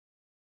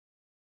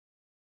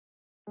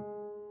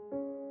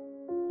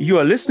You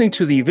are listening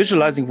to the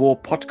Visualizing War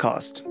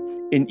podcast.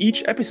 In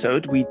each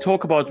episode, we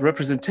talk about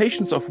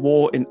representations of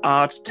war in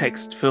art,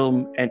 text,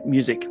 film, and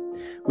music.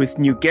 With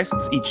new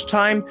guests each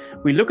time,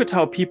 we look at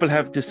how people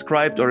have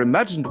described or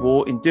imagined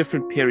war in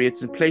different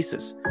periods and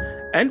places.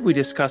 And we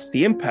discuss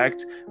the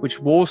impact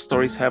which war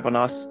stories have on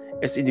us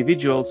as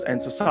individuals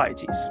and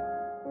societies.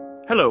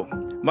 Hello,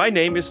 my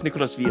name is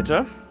Nicholas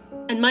Vierter.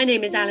 And my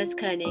name is Alice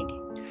Koenig.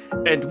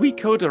 And we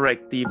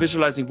co-direct the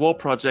Visualizing War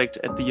project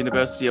at the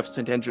University of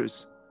St.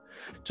 Andrews.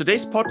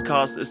 Today's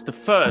podcast is the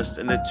first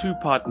in a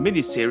two-part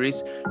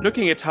mini-series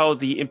looking at how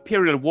the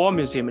Imperial War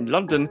Museum in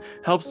London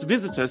helps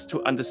visitors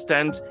to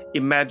understand,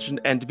 imagine,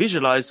 and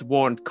visualize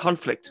war and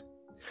conflict.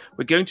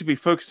 We're going to be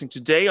focusing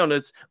today on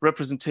its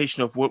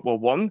representation of World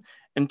War I,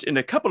 and in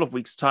a couple of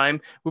weeks'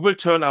 time, we will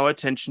turn our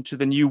attention to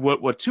the new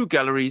World War II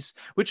galleries,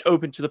 which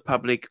open to the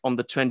public on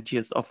the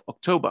 20th of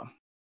October.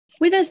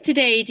 With us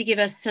today to give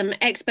us some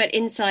expert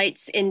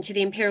insights into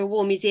the Imperial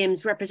War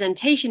Museum's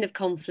representation of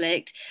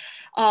conflict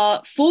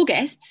are four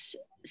guests.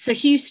 Sir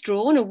Hugh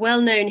Strachan, a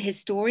well-known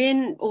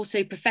historian,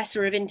 also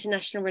Professor of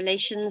International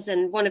Relations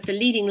and one of the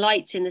leading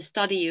lights in the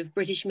study of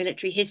British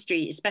military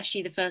history,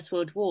 especially the First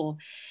World War.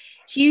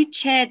 Hugh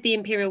chaired the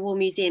Imperial War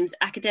Museum's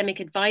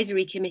Academic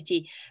Advisory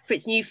Committee for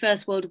its new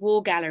First World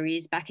War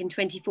galleries back in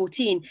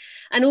 2014,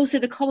 and also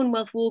the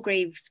Commonwealth War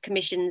Graves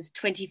Commission's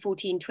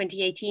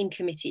 2014-2018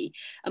 committee,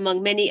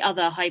 among many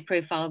other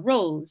high-profile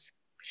roles.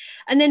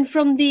 And then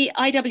from the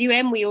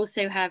IWM, we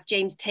also have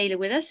James Taylor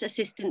with us,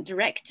 Assistant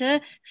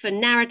Director for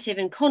Narrative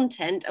and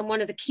Content and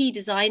one of the key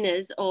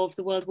designers of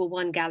the World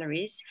War I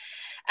galleries.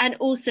 And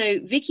also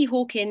Vicky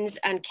Hawkins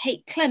and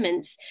Kate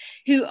Clements,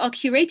 who are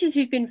curators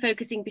who've been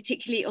focusing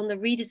particularly on the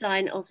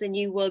redesign of the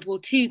new World War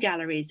II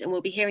galleries. And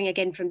we'll be hearing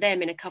again from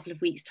them in a couple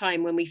of weeks'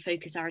 time when we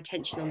focus our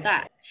attention on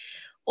that.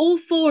 All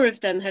four of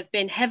them have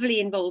been heavily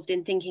involved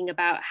in thinking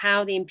about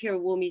how the Imperial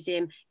War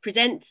Museum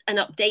presents and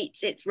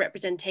updates its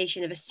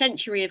representation of a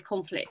century of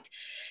conflict.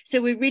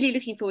 So we're really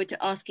looking forward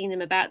to asking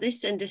them about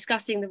this and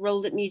discussing the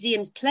role that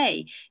museums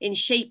play in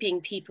shaping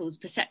people's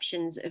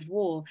perceptions of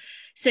war.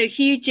 So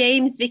Hugh,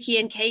 James, Vicky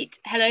and Kate,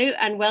 hello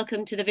and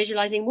welcome to the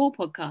Visualizing War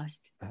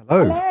podcast.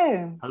 Hello.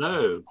 Hello.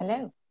 Hello.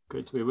 Hello.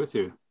 Good to be with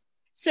you.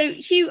 So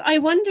Hugh, I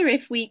wonder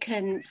if we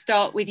can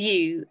start with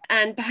you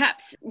and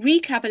perhaps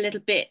recap a little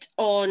bit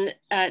on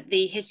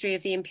the history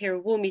of the Imperial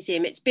War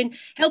Museum. It's been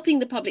helping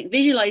the public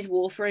visualize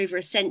war for over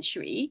a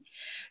century.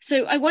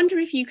 So I wonder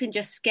if you can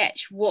just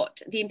sketch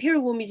what the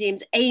Imperial War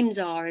Museum's aims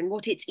are and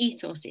what its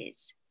ethos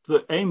is.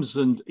 The aims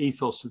and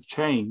ethos have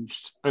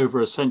changed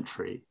over a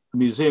century. The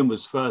museum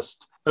was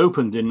first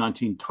opened in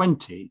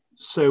 1920.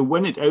 So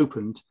when it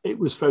opened, it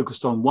was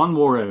focused on one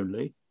war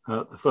only,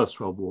 the First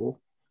World War.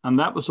 And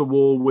that was a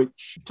war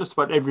which just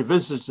about every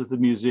visitor to the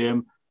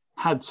museum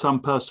had some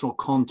personal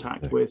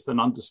contact with and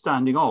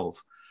understanding of.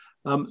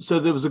 So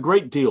there was a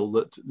great deal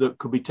that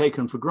could be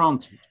taken for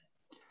granted.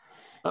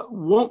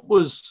 What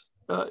was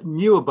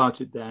new about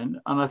it then,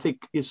 and I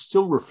think is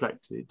still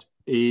reflected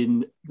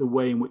in the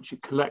way in which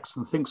it collects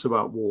and thinks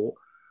about war,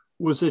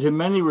 was that in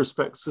many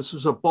respects, this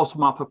was a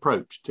bottom-up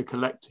approach to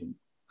collecting.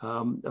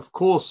 Of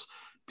course,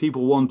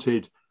 people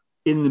wanted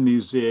in the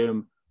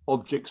museum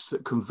objects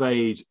that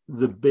conveyed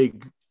the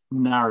big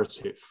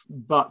narrative,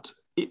 but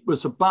it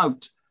was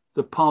about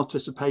the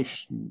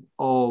participation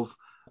of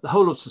the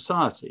whole of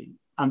society,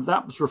 and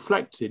that was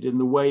reflected in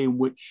the way in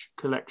which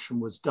collection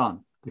was done,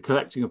 the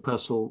collecting of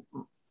personal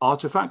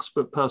artifacts,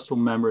 but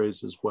personal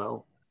memories as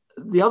well.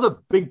 The other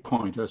big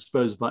point, I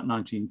suppose, about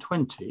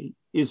 1920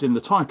 is in the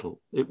title.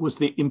 It was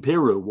the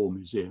Imperial War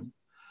Museum.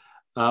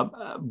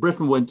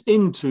 Britain went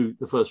into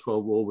the First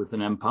World War with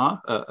an empire,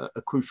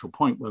 a crucial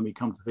point when we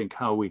come to think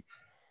how we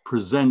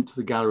present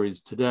the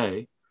galleries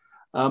today.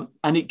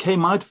 And it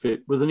came out of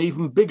it with an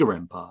even bigger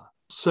empire.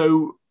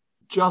 So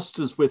just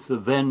as with the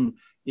then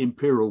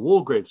Imperial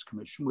War Graves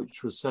Commission,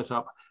 which was set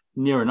up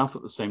near enough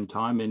at the same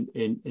time in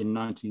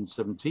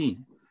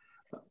 1917,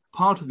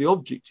 part of the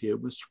object here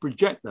was to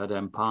project that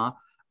empire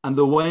and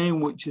the way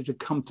in which it had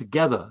come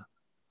together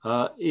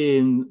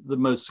in the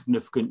most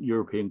significant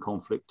European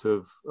conflict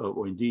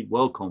or indeed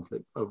world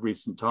conflict of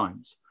recent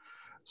times.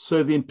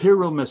 So the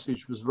imperial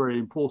message was very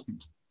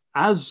important.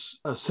 As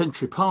a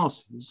century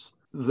passes,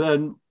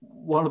 then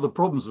one of the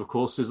problems, of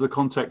course, is the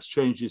context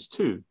changes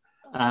too.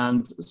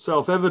 And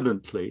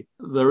self-evidently,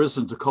 there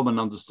isn't a common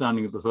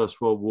understanding of the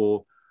First World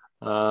War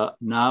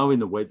now in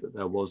the way that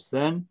there was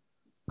then.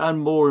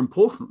 And more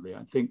importantly,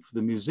 I think for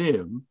the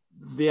museum,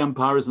 the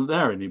empire isn't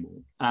there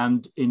anymore.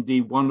 And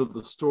indeed, one of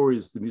the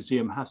stories the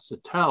museum has to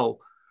tell,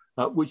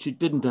 which it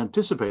didn't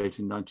anticipate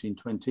in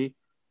 1920,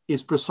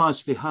 is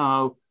precisely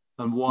how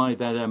and why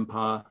that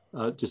empire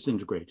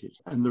disintegrated,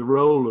 and the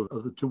role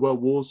of the two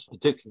world wars,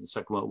 particularly the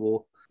Second World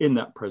War, in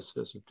that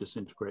process of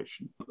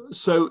disintegration.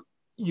 So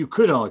you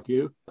could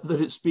argue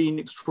that it's been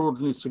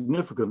extraordinarily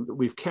significant that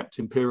we've kept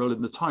Imperial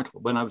in the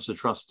title. When I was a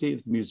trustee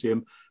of the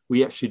museum,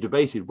 we actually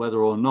debated whether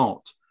or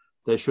not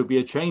there should be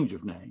a change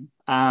of name.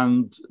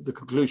 And the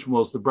conclusion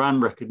was the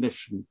brand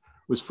recognition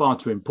was far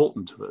too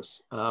important to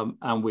us,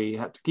 and we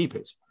had to keep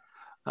it.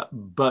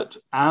 But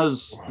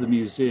as the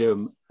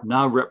museum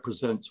now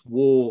represents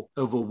war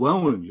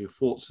overwhelmingly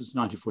fought since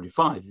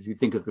 1945, if you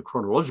think of the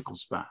chronological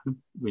span,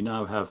 we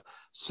now have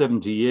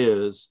 70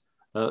 years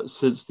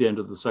since the end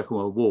of the Second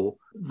World War,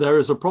 there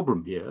is a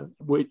problem here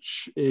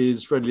which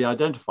is readily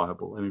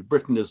identifiable. I mean,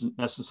 Britain isn't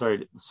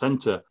necessarily at the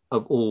center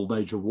of all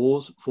major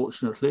wars,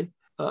 fortunately,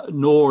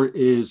 nor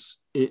is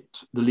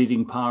it the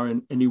leading power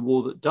in any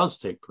war that does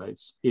take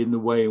place in the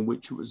way in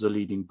which it was a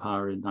leading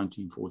power in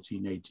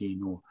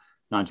 1914-18 or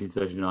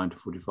 1939 to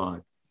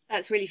 45.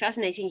 That's really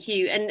fascinating,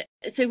 Hugh. And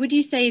so would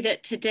you say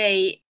that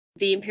today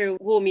the Imperial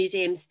War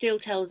Museum still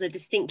tells a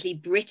distinctly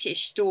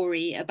British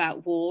story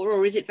about war,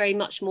 or is it very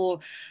much more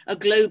a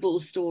global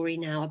story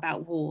now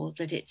about war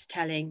that it's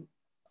telling?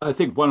 I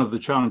think one of the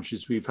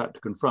challenges we've had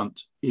to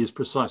confront is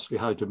precisely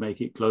how to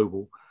make it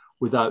global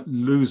without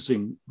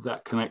losing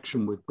that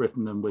connection with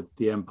Britain and with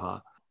the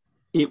Empire.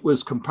 It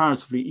was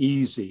comparatively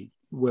easy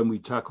when we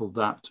tackled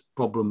that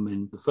problem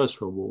in the First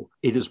World War.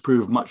 It has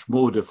proved much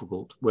more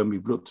difficult when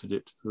we've looked at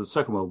it for the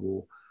Second World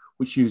War,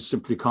 which you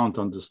simply can't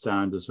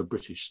understand as a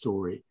British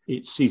story.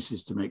 It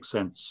ceases to make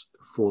sense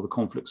for the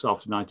conflicts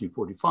after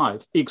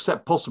 1945,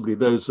 except possibly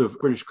those of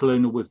British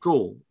colonial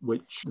withdrawal,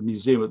 which the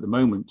museum at the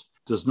moment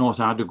does not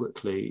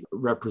adequately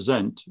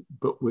represent,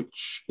 but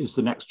which is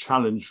the next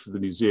challenge for the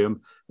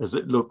museum as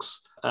it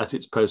looks at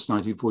its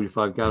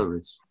post-1945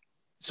 galleries.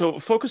 So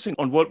focusing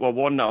on World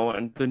War I now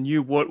and the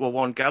new World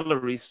War I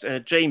galleries,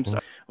 James,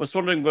 I was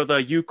wondering whether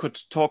you could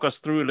talk us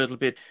through a little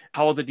bit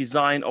how the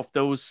design of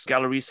those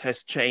galleries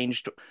has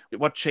changed,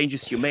 what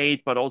changes you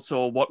made, but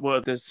also what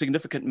were the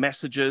significant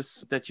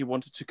messages that you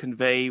wanted to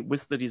convey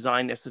with the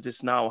design as it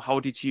is now? How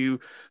did you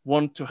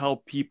want to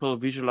help people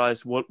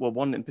visualize World War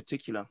I in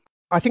particular?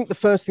 I think the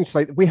first thing to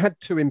say that we had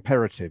two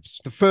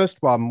imperatives. The first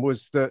one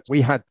was that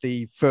we had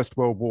the First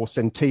World War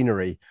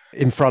centenary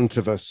in front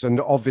of us. And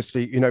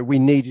obviously, we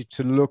needed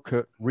to look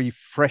at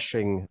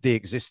refreshing the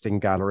existing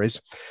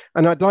galleries.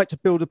 And I'd like to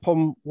build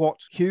upon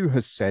what Hugh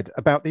has said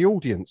about the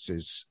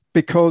audiences.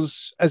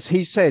 Because, as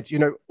he said,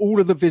 all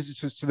of the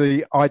visitors to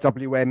the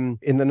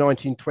IWM in the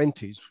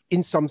 1920s,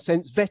 in some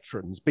sense,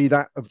 veterans, be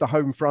that of the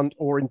home front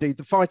or indeed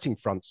the fighting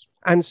fronts.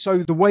 And so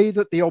the way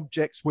that the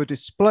objects were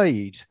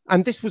displayed,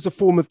 and this was a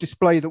form of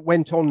display that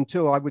went on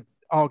until I would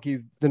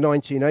argue the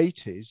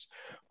 1980s,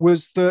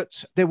 was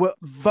that there were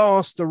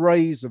vast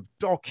arrays of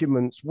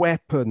documents,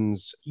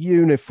 weapons,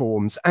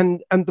 uniforms.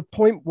 And the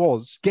point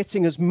was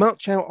getting as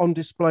much out on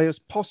display as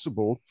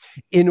possible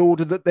in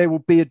order that there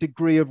would be a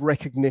degree of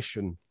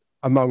recognition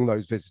among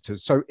those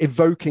visitors, so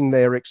evoking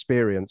their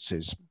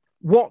experiences.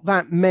 What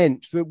that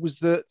meant was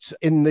that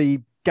in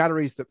the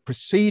galleries that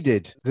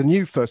preceded the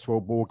new First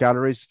World War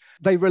galleries,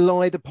 they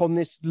relied upon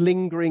this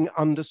lingering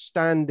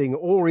understanding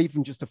or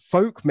even just a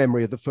folk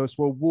memory of the First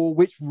World War,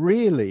 which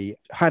really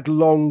had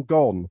long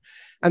gone.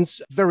 And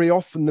very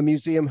often the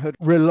museum had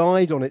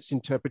relied on its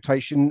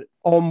interpretation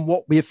on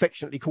what we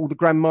affectionately call the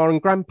Grandma and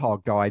Grandpa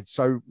Guide.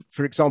 So,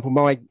 for example,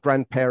 my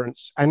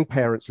grandparents and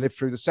parents lived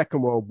through the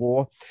Second World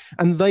War,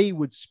 and they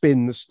would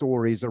spin the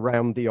stories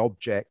around the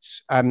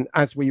objects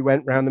as we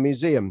went around the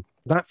museum.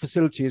 That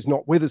facility is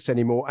not with us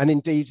anymore. And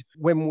indeed,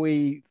 when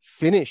we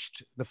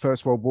finished the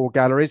First World War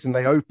galleries and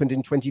they opened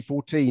in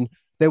 2014,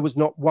 there was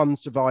not one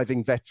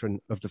surviving veteran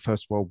of the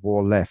First World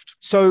War left.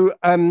 So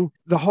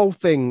the whole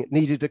thing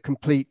needed a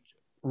complete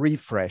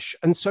refresh.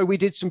 And so we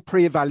did some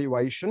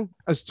pre-evaluation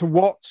as to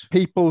what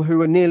people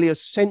who are nearly a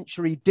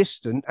century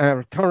distant,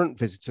 our current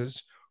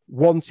visitors,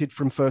 wanted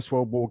from First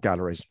World War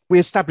galleries. We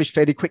established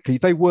fairly quickly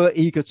they were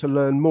eager to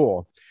learn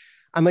more.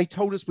 And they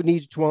told us we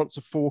needed to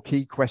answer four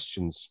key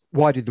questions.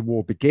 Why did the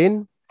war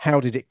begin? How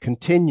did it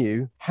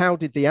continue? How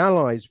did the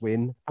Allies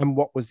win? And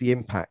what was the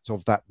impact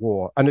of that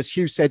war? And as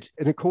Hugh said,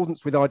 in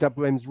accordance with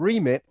IWM's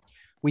remit,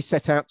 we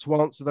set out to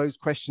answer those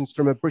questions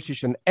from a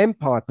British and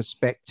Empire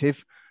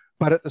perspective,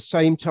 but at the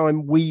same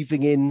time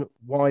weaving in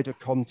wider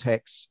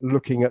context,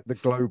 looking at the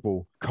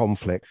global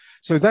conflict.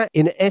 So that,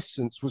 in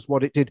essence, was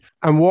what it did.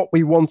 And what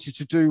we wanted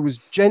to do was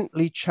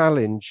gently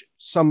challenge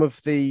some of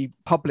the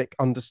public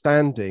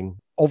understanding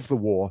of the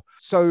war.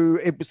 So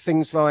it was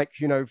things like,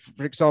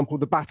 for example,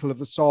 the Battle of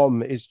the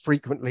Somme is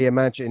frequently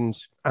imagined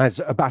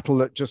as a battle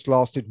that just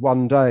lasted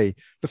one day.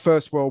 The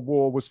First World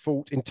War was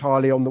fought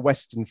entirely on the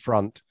Western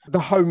Front. The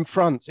home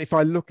front, if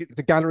I look at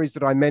the galleries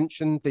that I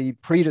mentioned, the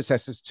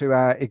predecessors to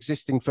our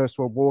existing First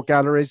World War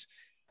galleries,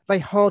 they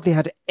hardly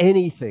had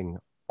anything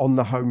on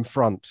the home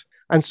front.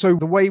 And so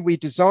the way we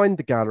designed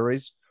the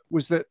galleries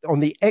was that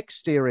on the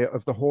exterior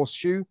of the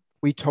horseshoe,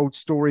 we told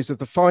stories of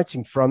the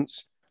fighting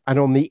fronts, and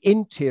on the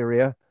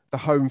interior, the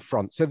home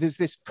front. So there's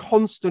this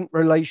constant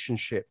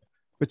relationship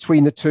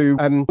between the two.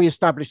 We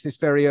established this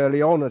very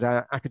early on at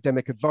our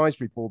academic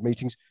advisory board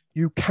meetings.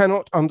 You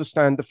cannot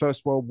understand the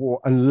First World War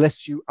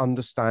unless you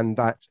understand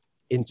that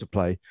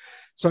interplay.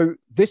 So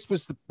this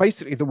was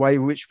basically the way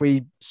in which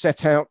we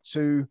set out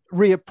to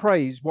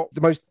reappraise what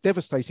the most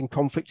devastating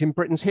conflict in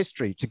Britain's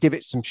history, to give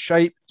it some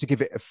shape, to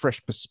give it a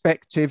fresh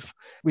perspective.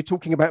 We're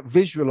talking about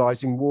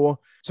visualizing war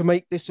to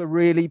make this a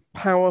really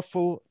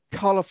powerful,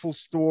 colourful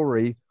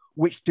story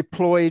which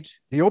deployed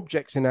the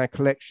objects in our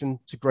collection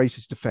to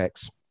greatest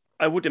effects.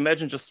 I would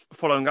imagine, just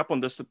following up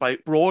on this, by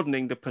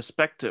broadening the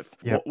perspective,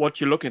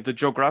 what you're looking at, the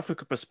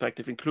geographical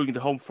perspective, including the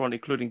home front,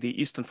 including the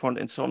eastern front,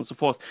 and so on and so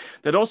forth.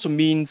 That also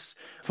means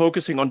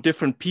focusing on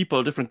different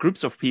people, different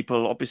groups of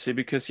people, obviously,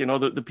 because,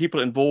 the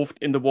people involved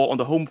in the war on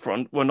the home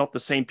front were not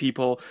the same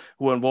people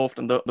who were involved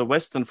on the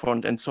western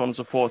front, and so on and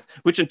so forth,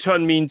 which in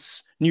turn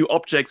means new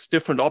objects,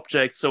 different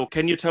objects. So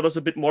can you tell us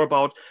a bit more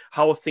about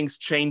how things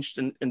changed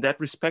in that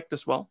respect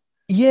as well?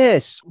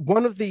 Yes.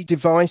 One of the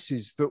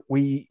devices that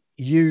we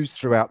used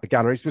throughout the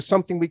galleries was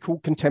something we call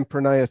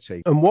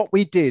contemporaneity. And what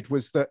we did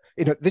was that,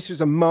 this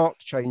was a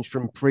marked change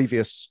from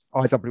previous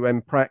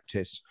IWM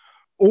practice.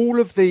 All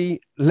of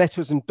the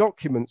letters and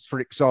documents, for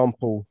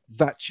example,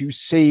 that you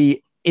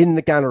see in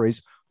the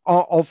galleries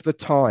are of the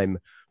time.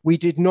 We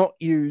did not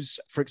use,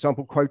 for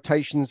example,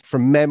 quotations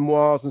from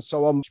memoirs and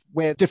so on,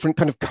 where different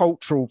kind of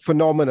cultural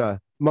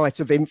phenomena might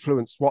have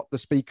influenced what the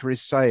speaker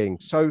is saying.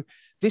 So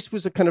this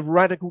was a kind of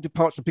radical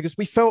departure because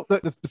we felt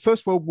that the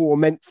First World War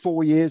meant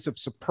 4 years of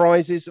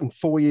surprises and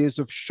 4 years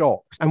of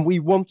shocks. And we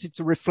wanted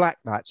to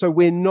reflect that. So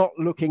we're not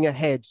looking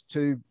ahead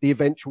to the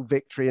eventual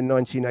victory in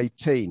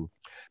 1918.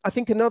 I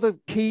think another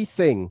key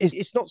thing is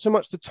it's not so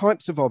much the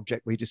types of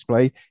object we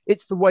display,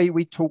 it's the way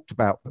we talked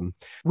about them.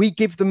 We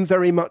give them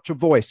very much a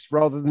voice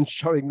rather than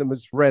showing them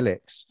as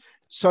relics.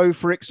 So,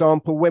 for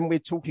example, when we're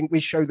talking,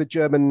 we show the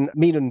German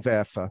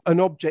Minenwerfer,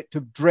 an object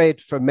of dread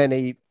for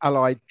many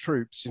Allied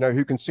troops,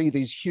 who can see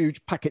these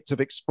huge packets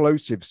of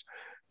explosives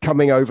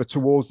coming over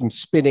towards them,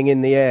 spinning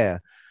in the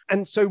air.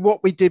 And so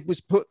what we did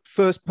was put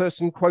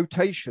first-person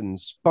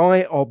quotations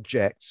by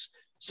objects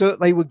so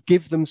that they would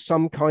give them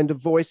some kind of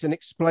voice and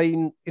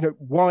explain,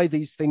 why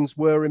these things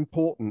were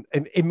important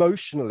and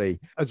emotionally,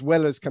 as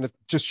well as kind of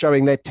just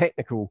showing their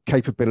technical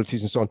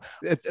capabilities and so on.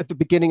 At the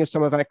beginning of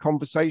some of our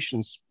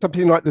conversations,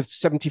 something like the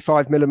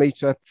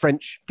 75mm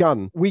French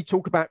gun, we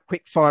talk about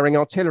quick firing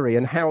artillery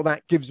and how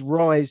that gives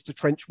rise to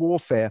trench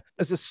warfare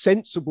as a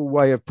sensible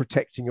way of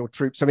protecting your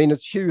troops. I mean,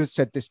 as Hugh has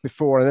said this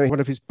before in one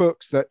of his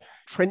books, that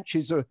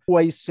trenches are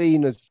always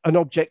seen as an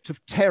object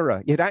of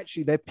terror, yet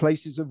actually they're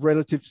places of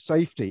relative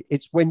safety.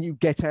 It's when you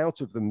get out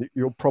of them that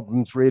your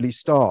problems really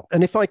start.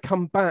 And if I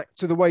come back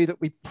to the way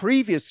that we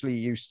previously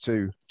used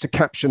to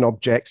caption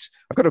objects,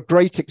 I've got a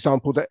great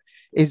example that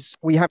is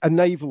we have a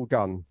naval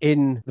gun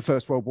in the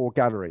First World War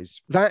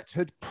galleries. That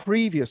had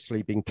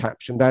previously been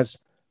captioned as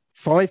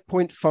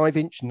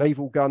 5.5-inch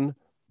naval gun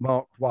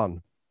Mark I.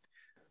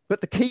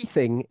 But the key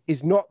thing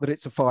is not that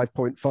it's a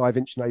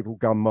 5.5-inch naval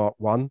gun Mark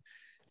I.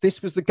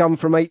 This was the gun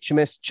from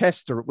HMS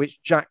Chester at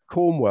which Jack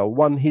Cornwell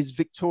won his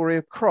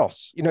Victoria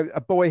Cross,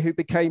 a boy who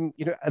became,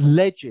 a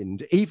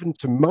legend, even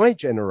to my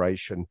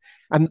generation.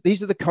 And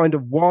these are the kind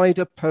of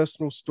wider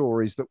personal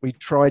stories that we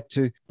tried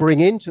to bring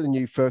into the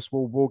new First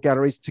World War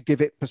galleries to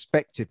give it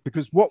perspective.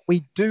 Because what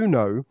we do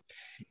know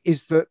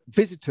is that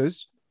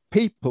visitors,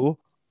 people,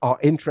 are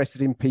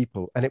interested in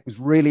people. And it was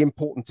really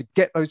important to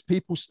get those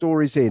people's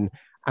stories in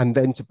and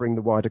then to bring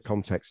the wider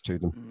context to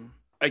them. Mm.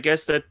 I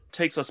guess that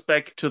takes us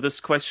back to this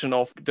question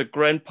of the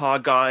grandpa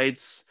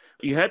guides.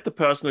 You had the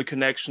personal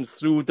connection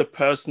through the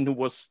person who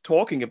was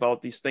talking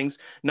about these things.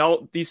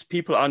 Now these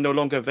people are no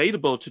longer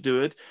available to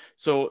do it.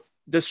 So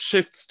this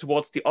shifts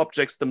towards the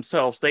objects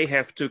themselves. They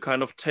have to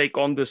kind of take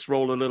on this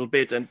role a little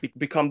bit and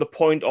become the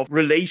point of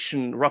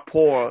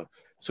rapport,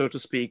 so to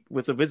speak,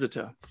 with the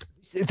visitor.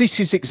 This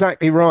is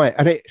exactly right.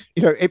 And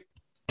it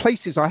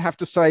places, I have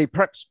to say,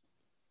 perhaps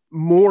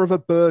more of a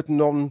burden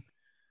on,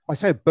 I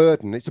say a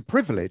burden, it's a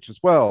privilege as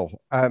well,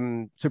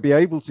 to be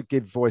able to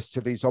give voice to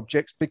these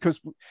objects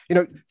because,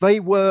 they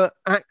were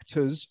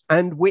actors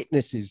and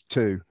witnesses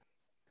to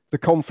the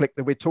conflict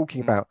that we're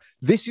talking about.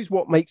 This is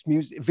what makes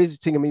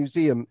visiting a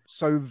museum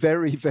so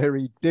very,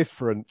 very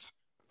different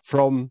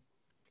from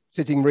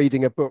sitting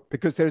reading a book,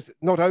 because there's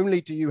not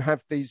only do you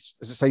have these,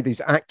 as I say,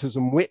 these actors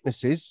and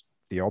witnesses,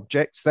 the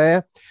objects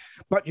there,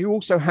 but you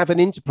also have an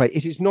interplay.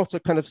 It is not a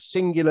kind of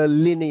singular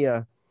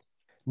linear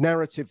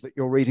narrative that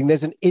you're reading.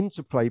 There's an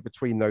interplay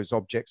between those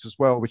objects as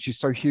well, which is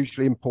so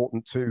hugely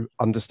important to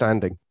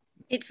understanding.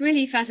 It's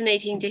really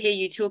fascinating to hear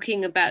you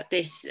talking about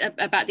this,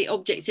 about the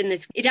objects in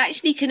this. It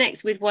actually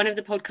connects with one of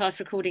the podcast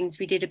recordings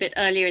we did a bit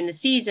earlier in the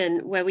season,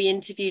 where we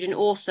interviewed an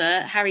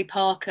author, Harry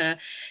Parker,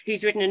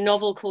 who's written a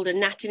novel called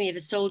Anatomy of a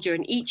Soldier.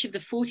 And each of the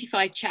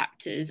 45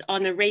 chapters are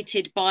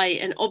narrated by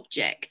an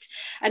object.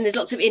 And there's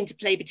lots of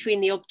interplay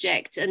between the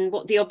objects. And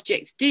what the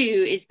objects do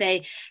is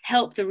they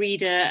help the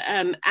reader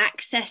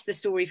access the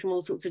story from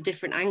all sorts of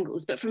different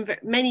angles, but from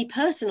many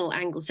personal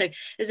angles. So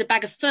there's a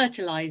bag of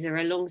fertilizer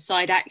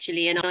alongside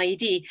actually an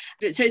ID.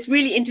 So it's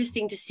really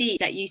interesting to see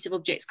that use of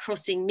objects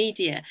crossing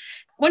media.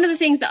 One of the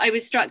things that I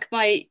was struck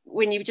by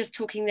when you were just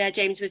talking there,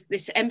 James, was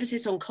this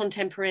emphasis on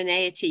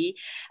contemporaneity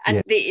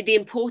and the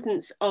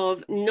importance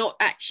of not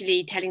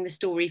actually telling the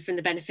story from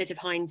the benefit of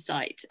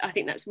hindsight. I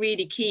think that's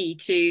really key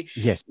to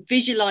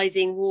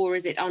visualizing war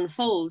as it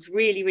unfolds.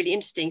 Really, really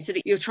interesting. So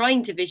that you're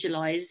trying to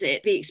visualize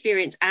it, the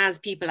experience as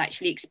people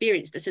actually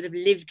experienced a sort of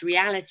lived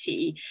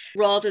reality,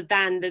 rather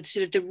than the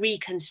sort of the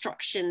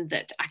reconstruction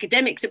that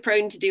academics are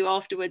prone to do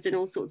afterwards, and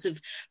all sorts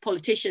of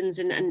politicians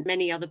and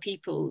many other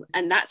people.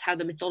 And that's how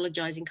the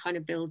mythologizing kind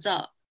of builds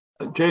up.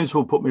 James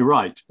will put me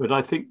right, but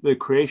I think the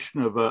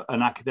creation of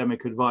an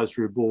academic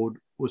advisory board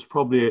was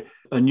probably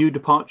a new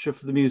departure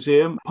for the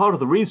museum. Part of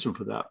the reason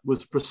for that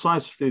was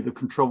precisely the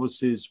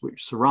controversies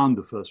which surround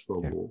the First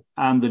World War,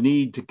 and the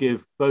need to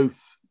give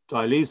both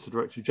Daly-Ceré, the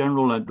Director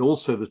General, and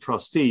also the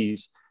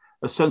trustees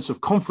a sense of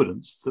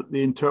confidence that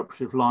the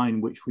interpretive line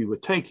which we were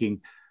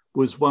taking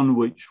was one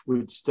which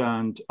would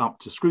stand up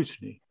to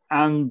scrutiny.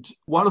 And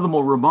one of the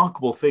more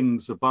remarkable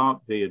things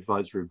about the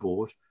advisory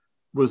board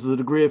was the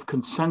degree of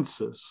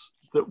consensus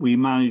that we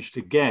managed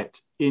to get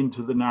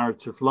into the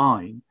narrative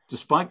line,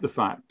 despite the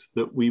fact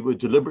that we were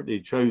deliberately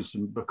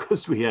chosen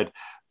because we had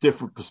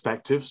different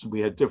perspectives,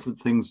 we had different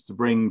things to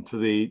bring to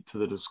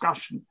the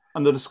discussion.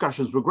 And the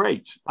discussions were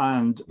great.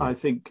 And I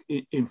think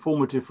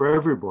informative for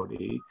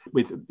everybody,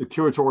 with the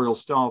curatorial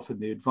staff and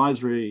the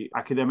advisory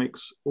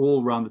academics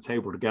all around the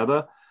table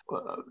together,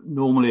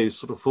 normally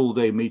sort of full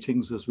day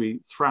meetings as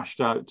we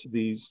thrashed out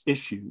these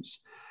issues.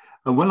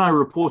 And when I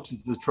reported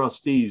to the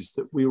trustees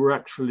that we were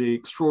actually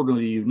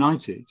extraordinarily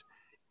united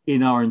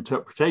in our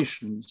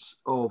interpretations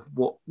of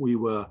what we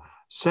were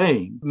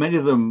saying, many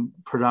of them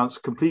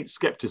pronounced complete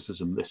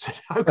skepticism. They said,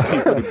 how can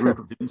you put a group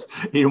of us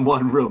in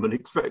one room and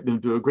expect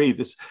them to agree?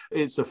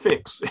 It's a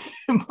fix.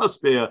 It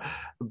must be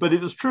but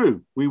it was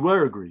true. We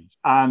were agreed.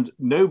 And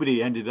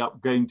nobody ended up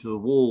going to the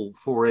wall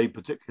for a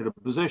particular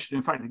position.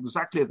 In fact,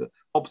 exactly the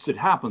opposite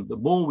happened. The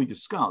more we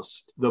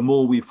discussed, the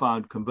more we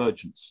found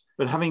convergence.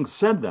 But having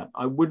said that,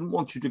 I wouldn't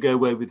want you to go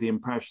away with the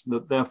impression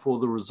that therefore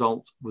the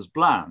result was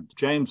bland.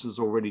 James has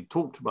already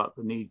talked about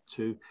the need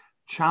to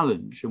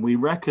challenge, and we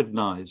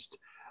recognized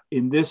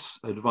in this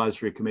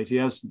advisory committee,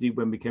 as indeed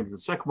when we came to the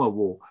Second World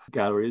War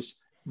galleries,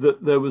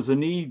 that there was a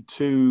need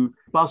to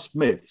bust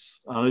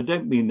myths. And I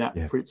don't mean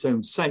that for its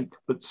own sake,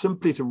 but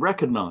simply to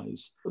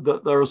recognize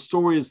that there are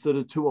stories that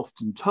are too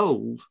often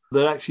told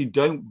that actually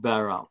don't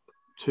bear up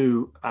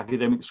to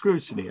academic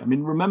scrutiny. I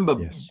mean,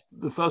 remember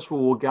the First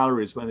World War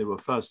galleries, when they were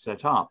first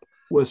set up,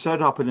 were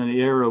set up in an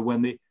era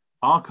when the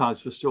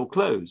archives were still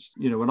closed.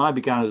 You know, when I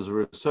began as a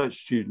research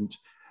student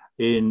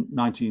in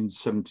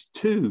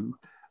 1972,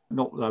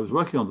 not that I was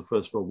working on the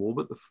First World War,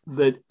 but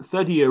the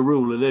 30-year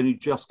rule had only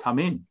just come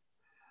in.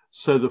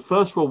 So the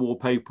First World War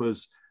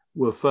papers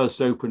were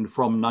first opened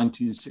from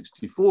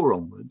 1964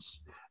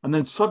 onwards. And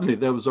then suddenly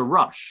there was a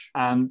rush,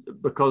 and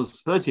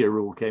because the 30-year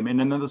rule came in,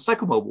 and then the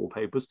Second World War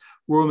papers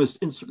were almost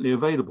instantly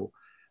available.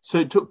 So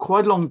it took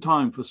quite a long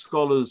time for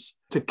scholars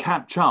to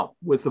catch up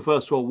with the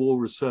First World War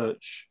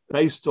research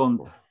based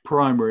on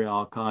primary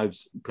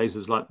archives,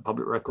 places like the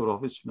Public Record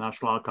Office,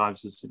 National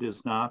Archives as it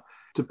is now,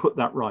 to put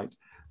that right.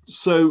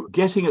 So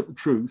getting at the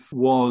truth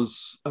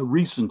was a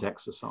recent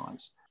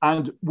exercise.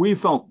 And we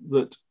felt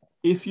that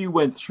if you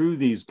went through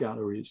these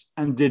galleries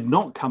and did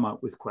not come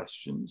out with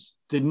questions,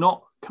 did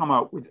not come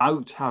out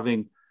without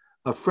having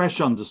a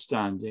fresh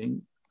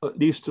understanding, at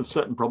least of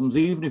certain problems,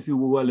 even if you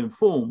were well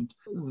informed,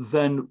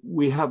 then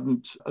we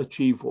haven't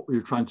achieved what we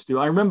were trying to do.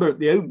 I remember at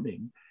the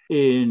opening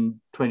in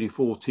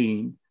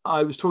 2014,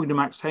 I was talking to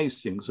Max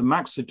Hastings, and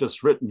Max had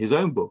just written his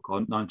own book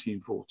on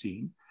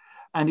 1914.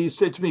 And he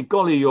said to me,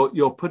 golly,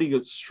 you're putting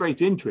it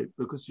straight into it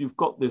because you've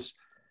got this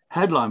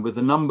headline with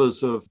the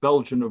numbers of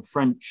Belgian and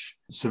French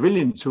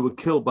civilians who were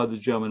killed by the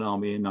German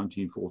army in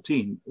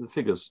 1914, the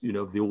figures,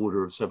 of the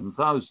order of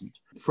 7,000.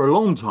 For a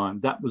long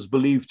time, that was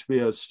believed to be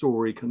a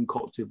story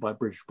concocted by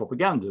British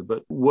propaganda,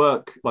 but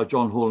work by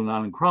John Hall and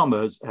Alan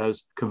Kramer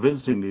has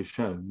convincingly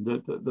shown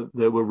that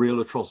there were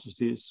real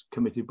atrocities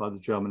committed by the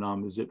German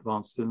army as it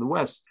advanced in the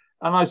West.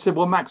 And I said,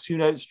 well, Max,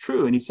 it's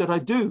true. And he said, I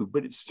do,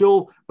 but it's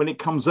still, when it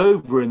comes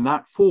over in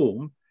that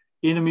form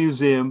in a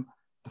museum,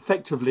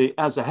 effectively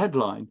as a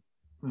headline,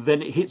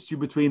 then it hits you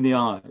between the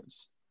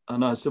eyes.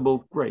 And I said,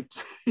 well, great.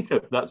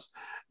 That's,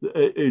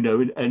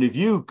 and if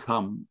you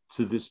come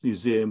to this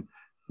museum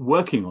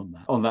working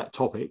on that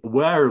topic,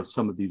 aware of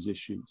some of these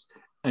issues,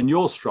 and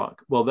you're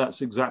struck, well,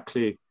 that's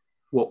exactly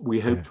what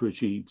we hope to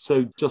achieve.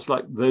 So just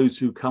like those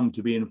who come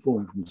to be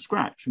informed from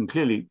scratch, and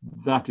clearly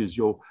that is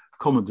your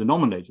common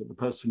denominator, the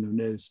person who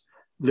knows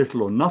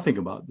little or nothing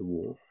about the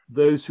war,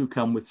 those who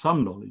come with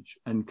some knowledge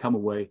and come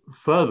away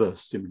further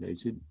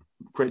stimulated,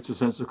 creates a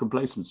sense of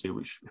complacency,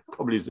 which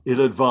probably is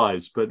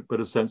ill-advised,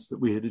 but a sense that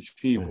we had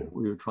achieved what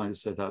we were trying to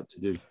set out to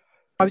do.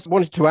 I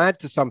wanted to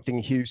add to something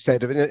Hugh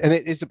said, and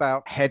it is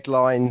about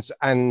headlines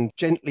and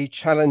gently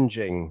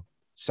challenging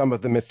some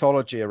of the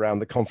mythology around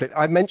the conflict.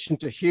 I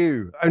mentioned to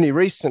Hugh only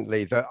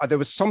recently that there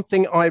was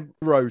something I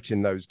wrote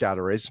in those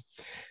galleries.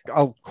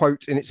 I'll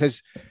quote, and it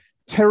says,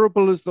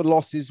 "Terrible as the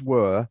losses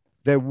were,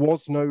 there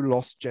was no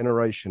lost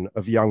generation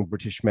of young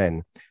British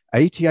men.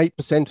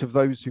 88% of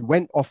those who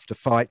went off to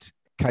fight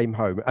came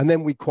home. And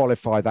then we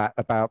qualify that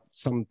about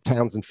some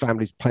towns and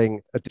families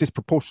paying a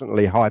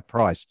disproportionately high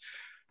price.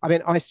 I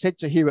mean, I said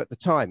to Hugh at the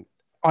time,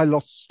 I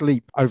lost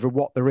sleep over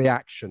what the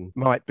reaction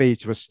might be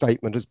to a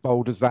statement as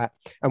bold as that.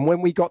 And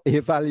when we got the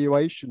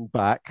evaluation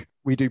back,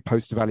 we do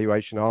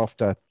post-evaluation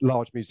after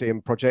large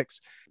museum projects,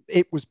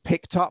 it was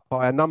picked up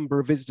by a number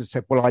of visitors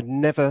said, well, I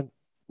never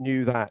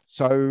knew that.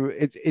 So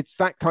it's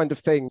that kind of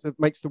thing that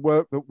makes the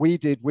work that we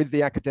did with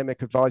the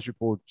Academic Advisory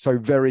Board so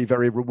very,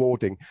 very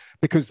rewarding,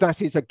 because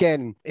that is,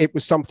 again, it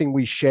was something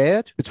we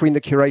shared between the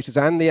curators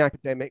and the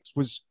academics,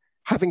 was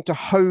having to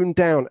hone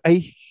down a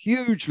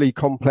hugely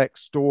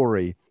complex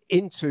story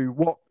into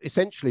what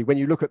essentially, when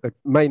you look at the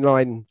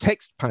mainline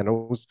text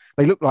panels,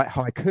 they look like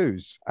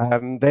haikus.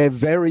 They're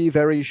very,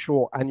 very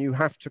short, and you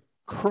have to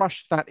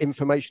crush that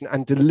information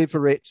and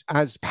deliver it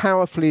as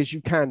powerfully as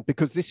you can,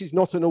 because this is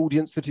not an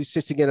audience that is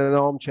sitting in an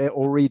armchair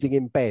or reading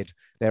in bed.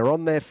 They're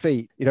on their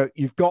feet. You know,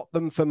 you've got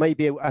them for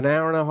maybe an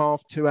hour and a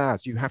half, 2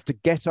 hours. You have to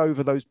get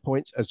over those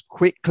points as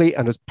quickly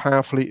and as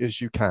powerfully as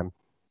you can.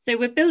 So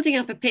we're building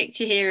up a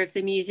picture here of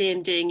the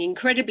museum doing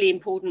incredibly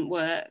important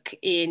work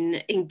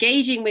in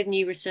engaging with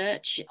new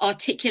research,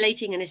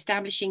 articulating and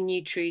establishing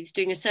new truths,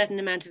 doing a certain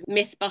amount of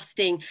myth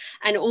busting,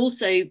 and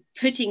also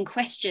putting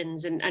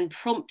questions and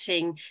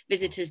prompting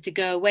visitors to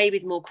go away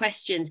with more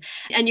questions.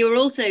 And you're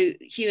also,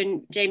 Hugh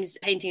and James,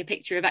 painting a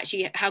picture of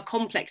actually how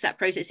complex that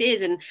process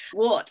is and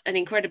what an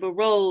incredible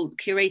role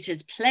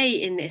curators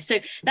play in this. So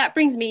that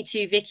brings me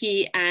to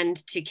Vicky and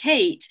to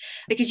Kate,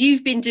 because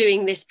you've been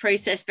doing this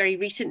process very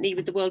recently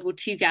with the World War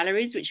II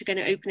galleries, which are going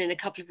to open in a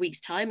couple of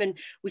weeks' time. And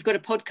we've got a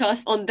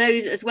podcast on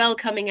those as well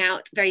coming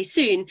out very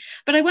soon.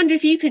 But I wonder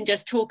if you can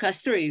just talk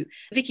us through.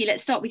 Vicky,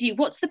 let's start with you.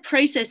 What's the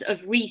process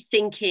of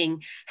rethinking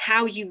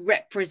how you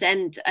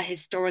represent a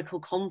historical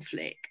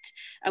conflict?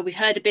 We've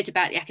heard a bit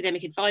about the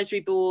Academic Advisory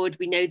Board.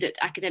 We know that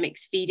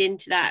academics feed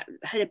into that.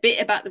 Heard a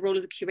bit about the role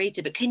of the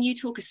curator, but can you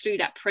talk us through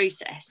that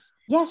process?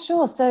 Yeah,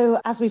 sure. So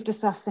as we've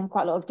discussed in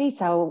quite a lot of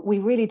detail, we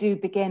really do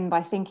begin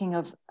by thinking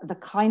of the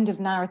kind of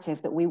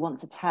narrative that we want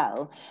to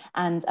tell.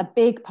 And a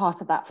big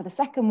part of that for the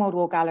Second World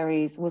War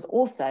galleries was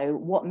also,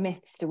 what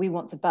myths do we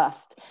want to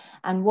bust?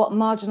 And what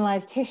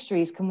marginalized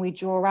histories can we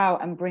draw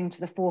out and bring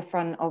to the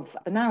forefront of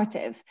the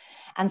narrative?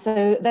 And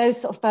so those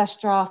sort of first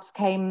drafts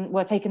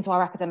were taken to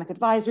our Academic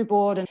Advisory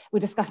Board, and we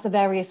discussed the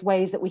various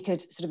ways that we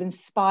could sort of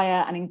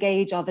inspire and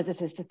engage our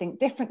visitors to think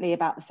differently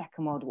about the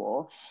Second World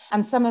War.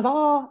 And some of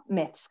our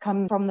myths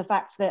come from the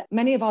fact that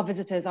many of our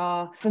visitors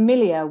are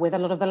familiar with a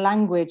lot of the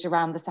language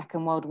around the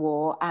Second World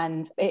War,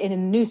 and in the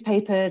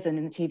newspapers and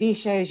in the TV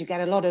shows, you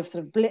get a lot of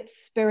sort of Blitz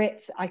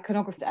spirit,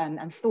 iconography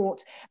and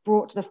thought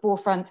brought to the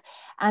forefront.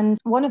 And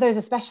one of those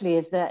especially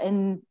is that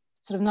in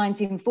sort of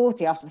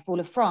 1940, after the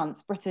fall of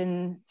France,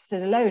 Britain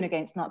stood alone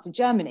against Nazi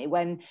Germany,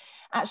 when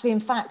actually, in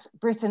fact,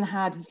 Britain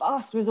had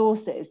vast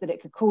resources that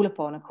it could call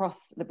upon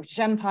across the British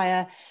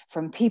Empire,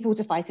 from people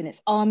to fight in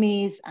its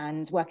armies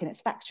and work in its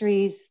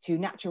factories, to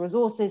natural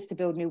resources to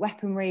build new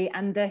weaponry,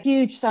 and the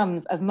huge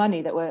sums of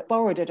money that were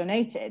borrowed or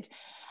donated.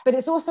 But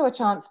it's also a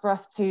chance for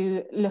us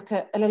to look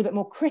at a little bit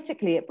more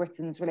critically at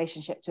Britain's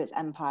relationship to its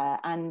empire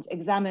and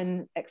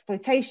examine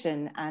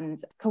exploitation and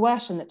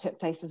coercion that took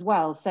place as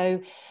well. So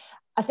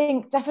I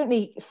think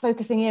definitely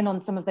focusing in on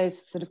some of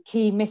those sort of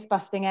key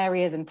myth-busting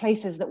areas and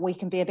places that we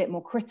can be a bit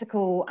more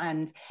critical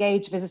and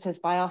engage visitors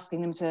by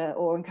asking them to,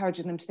 or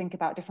encouraging them to think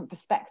about different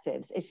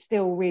perspectives, is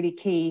still really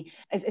key.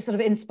 It's sort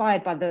of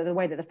inspired by the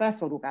way that the First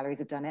World War galleries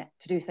have done it,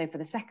 to do so for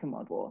the Second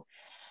World War.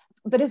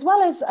 But as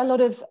well as a lot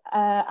of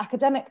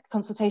academic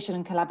consultation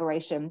and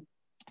collaboration,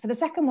 for the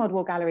Second World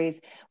War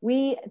galleries,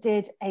 we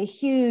did a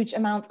huge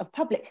amount of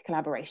public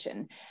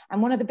collaboration.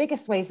 And one of the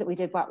biggest ways that we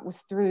did that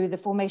was through the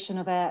formation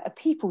of a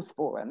People's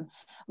Forum,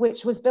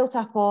 which was built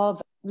up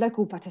of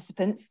local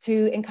participants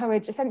to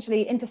encourage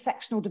essentially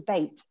intersectional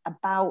debate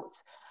about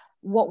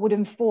what would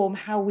inform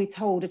how we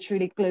told a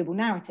truly global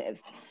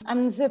narrative.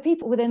 And the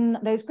people within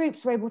those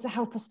groups were able to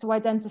help us to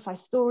identify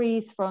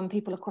stories from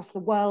people across the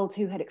world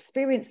who had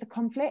experienced the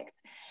conflict.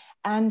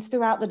 And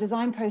throughout the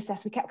design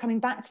process, we kept coming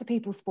back to the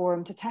People's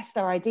Forum to test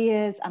our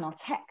ideas and our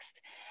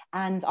text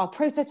and our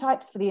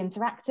prototypes for the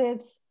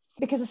interactives,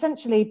 because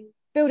essentially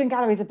building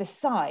galleries of this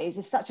size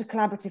is such a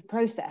collaborative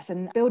process,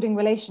 and building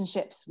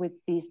relationships with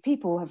these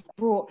people have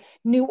brought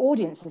new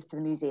audiences to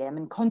the museum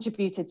and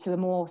contributed to a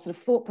more sort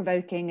of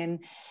thought-provoking and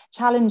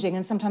challenging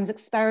and sometimes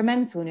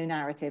experimental new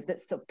narrative that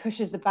sort of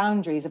pushes the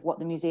boundaries of what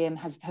the museum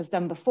has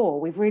done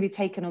before. We've really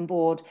taken on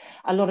board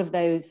a lot of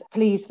those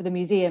pleas for the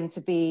museum to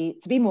be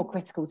more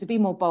critical, to be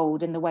more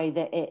bold in the way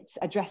that it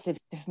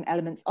addresses different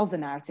elements of the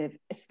narrative,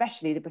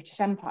 especially the British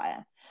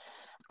Empire.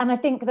 And I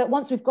think that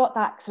once we've got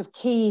that sort of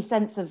key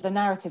sense of the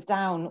narrative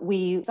down,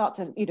 we start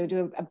to,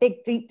 do a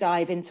big deep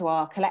dive into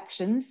our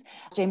collections.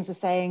 James was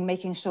saying,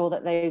 making sure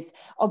that those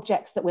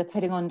objects that we're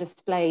putting on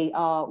display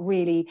are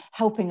really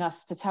helping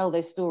us to tell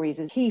those stories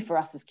is key for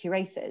us as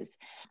curators.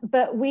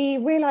 But we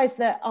realized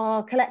that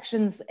our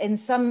collections in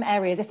some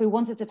areas, if we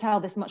wanted to tell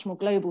this much more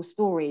global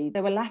story,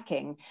 they were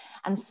lacking.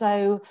 And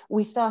so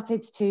we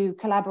started to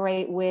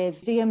collaborate with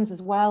museums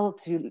as well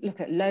to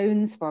look at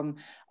loans from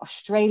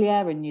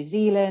Australia and New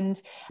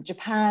Zealand,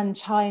 Japan,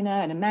 China,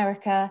 and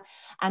America.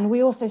 And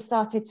we also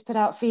started to put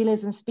out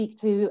feelers and speak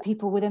to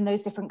people within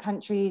those different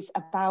countries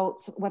about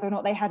whether or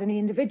not they had any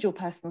individual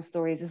personal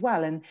stories as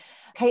well. And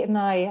Kate and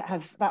I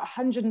have about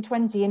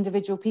 120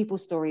 individual people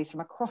stories from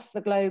across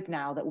the globe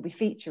now that will be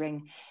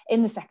featuring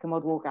in the Second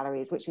World War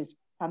galleries, which is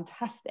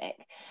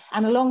fantastic.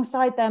 And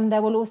alongside them,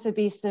 there will also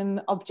be some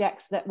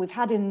objects that we've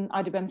had in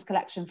IWM's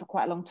collection for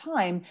quite a long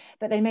time,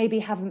 but they maybe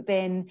haven't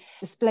been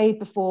displayed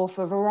before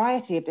for a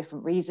variety of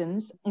different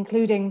reasons,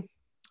 including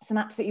some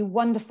absolutely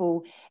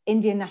wonderful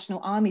Indian National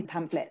Army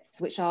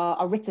pamphlets, which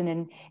are written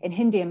in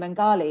Hindi and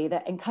Bengali,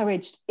 that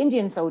encouraged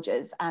Indian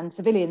soldiers and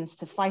civilians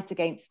to fight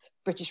against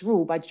British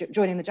rule by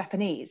joining the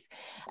Japanese.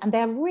 And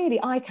they're really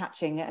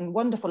eye-catching and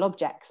wonderful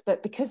objects,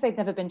 but because they've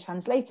never been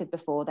translated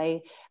before,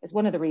 it's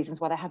one of the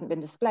reasons why they hadn't been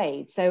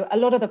displayed. So a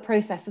lot of the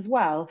process as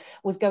well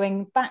was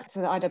going back to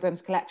the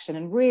IWM's collection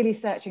and really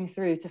searching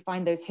through to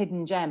find those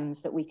hidden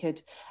gems that we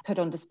could put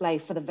on display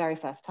for the very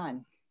first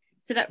time.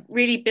 So that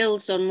really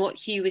builds on what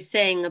Hugh was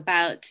saying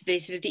about the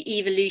sort of the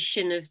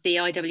evolution of the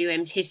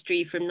IWM's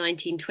history from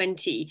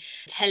 1920,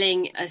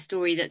 telling a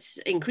story that's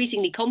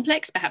increasingly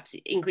complex, perhaps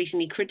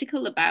increasingly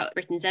critical about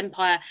Britain's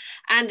empire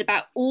and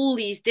about all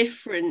these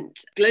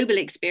different global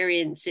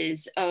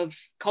experiences of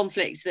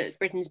conflicts that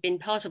Britain's been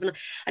part of. And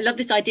I love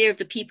this idea of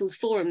the People's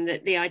Forum,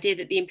 that the idea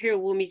that the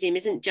Imperial War Museum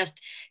isn't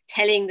just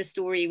telling the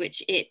story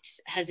which it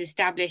has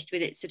established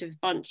with its sort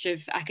of bunch of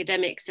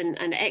academics and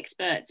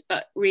experts,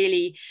 but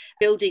really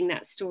building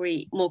that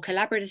story more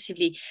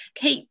collaboratively.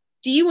 Kate,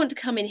 do you want to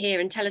come in here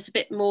and tell us a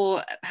bit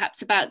more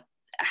perhaps about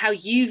how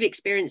you've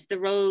experienced the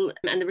role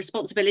and the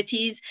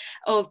responsibilities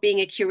of being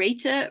a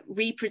curator,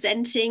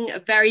 representing a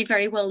very,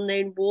 very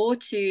well-known war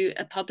to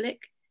a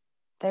public?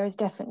 There is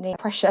definitely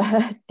pressure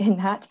in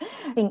that.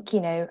 I think,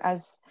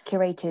 as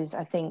curators,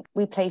 I think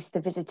we place the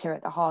visitor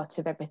at the heart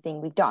of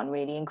everything we've done,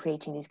 really, in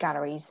creating these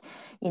galleries,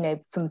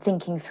 from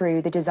thinking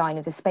through the design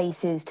of the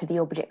spaces to the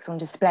objects on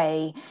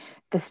display,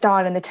 the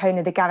style and the tone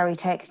of the gallery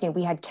text.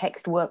 We had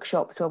text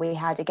workshops where we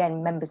had,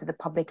 again, members of the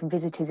public and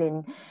visitors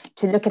in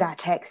to look at our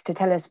text, to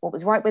tell us what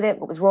was right with it,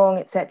 what was wrong,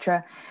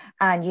 etc.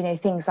 And,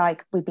 things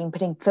like we've been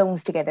putting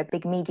films together,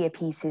 big media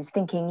pieces,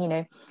 thinking,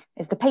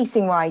 is the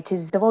pacing right?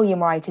 Is the volume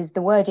right? Is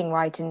the wording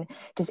right? And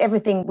does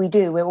everything we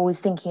do, we're always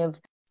thinking of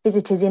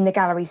visitors in the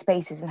gallery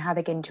spaces and how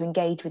they're going to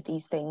engage with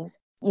these things.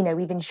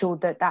 We've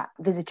ensured that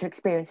visitor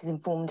experience has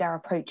informed our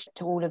approach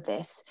to all of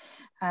this.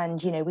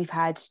 And, we've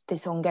had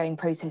this ongoing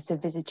process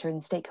of visitor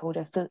and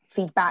stakeholder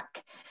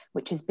feedback,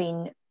 which has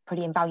been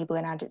pretty invaluable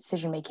in our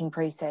decision-making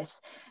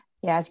process.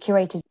 Yeah, as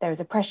curators, there is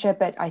a pressure,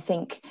 but I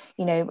think,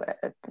 the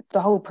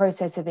whole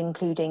process of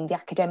including the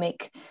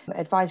academic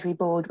advisory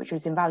board, which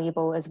was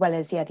invaluable, as well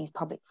as, these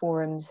public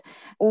forums,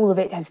 all of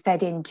it has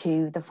fed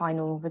into the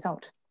final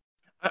result.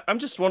 I'm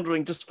just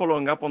wondering, just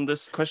following up on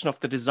this question of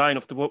the design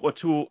of the World War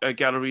II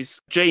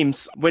galleries.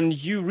 James, when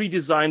you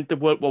redesigned the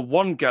World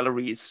War I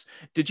galleries,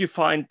 did you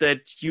find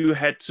that you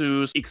had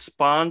to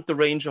expand the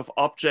range of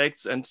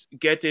objects and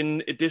get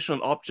in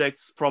additional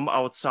objects from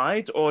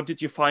outside? Or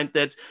did you find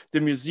that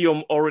the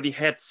museum already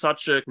had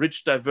such a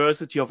rich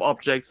diversity of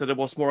objects that it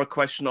was more a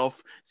question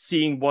of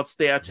seeing what's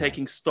there,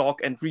 taking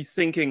stock and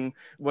rethinking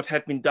what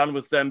had been done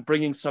with them,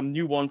 bringing some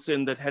new ones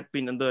in that had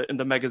been in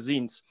the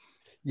magazines?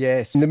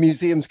 Yes, the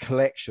museum's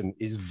collection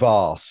is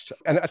vast.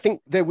 And I think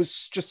there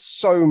was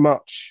just so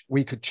much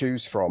we could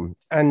choose from.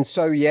 And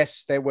so,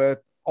 yes, there were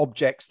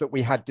objects that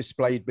we had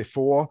displayed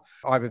before.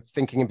 I was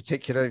thinking in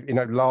particular,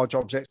 large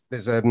objects.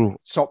 There's a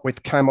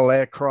Sopwith Camel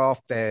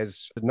aircraft,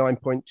 there's a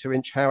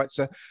 9.2-inch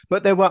howitzer,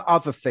 but there were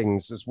other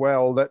things as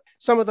well, that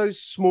some of those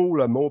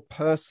smaller, more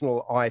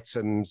personal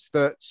items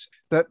that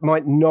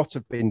might not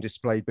have been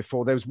displayed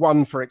before. There was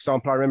one, for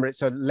example, I remember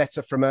it's a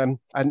letter from a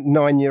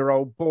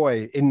 9-year-old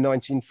boy in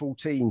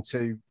 1914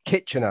 to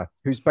Kitchener,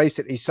 who's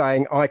basically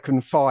saying, I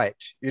can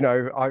fight.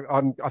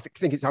 I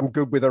think it's I'm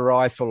good with a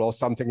rifle or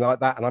something like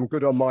that, and I'm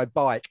good on my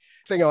bike.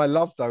 The thing I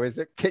love, though, is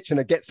that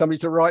Kitchener gets somebody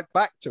to write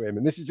back to him.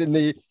 And this is in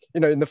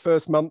the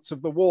first months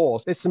of the war.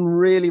 There's some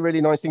really,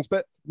 really nice things.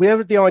 But where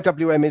the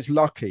IWM is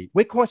lucky,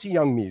 we're quite a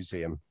young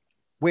museum.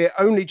 We're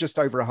only just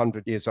over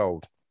 100 years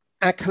old.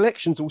 Our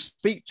collections all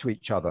speak to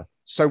each other.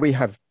 So we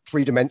have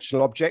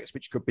three-dimensional objects,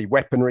 which could be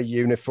weaponry,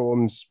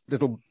 uniforms,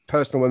 little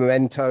personal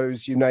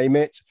mementos, you name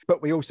it.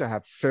 But we also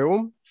have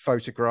film,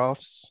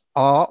 photographs,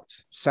 art,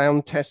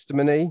 sound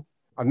testimony.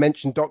 I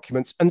mentioned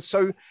documents. And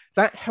so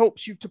that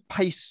helps you to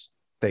pace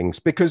things,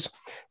 because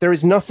there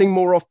is nothing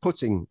more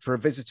off-putting for a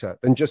visitor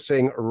than just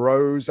seeing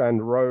rows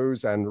and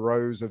rows and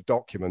rows of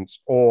documents,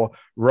 or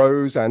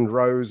rows and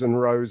rows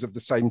and rows of the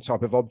same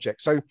type of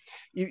object. So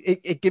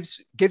it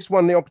gives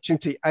one the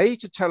opportunity, A,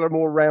 to tell a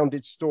more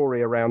rounded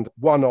story around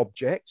one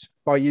object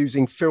by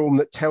using film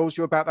that tells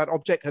you about that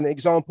object. An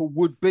example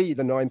would be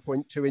the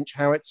 9.2-inch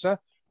howitzer,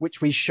 which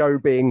we show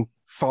being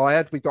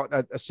fired. We've got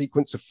a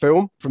sequence of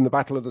film from the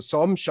Battle of the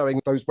Somme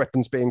showing those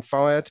weapons being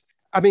fired.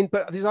 I mean,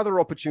 but there's other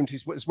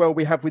opportunities as well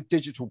we have with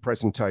digital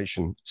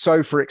presentation.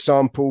 So, for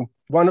example,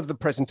 one of the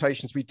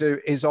presentations we do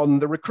is on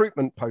the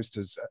recruitment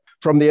posters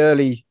from the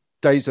early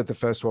days of the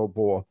First World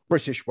War,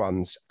 British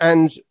ones.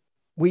 And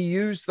we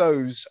use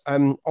those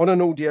on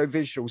an audio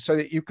visual so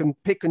that you can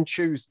pick and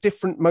choose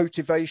different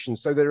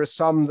motivations. So there are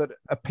some that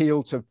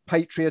appeal to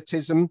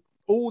patriotism,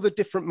 all the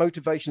different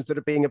motivations that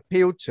are being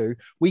appealed to.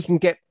 We can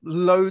get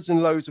loads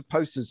and loads of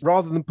posters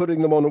rather than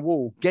putting them on a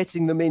wall,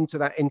 getting them into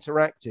that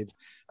interactive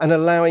and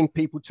allowing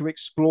people to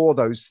explore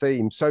those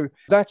themes. So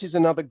that is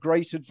another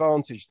great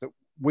advantage that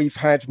we've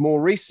had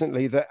more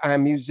recently that our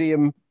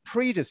museum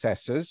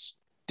predecessors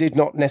did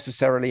not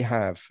necessarily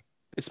have.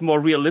 It's more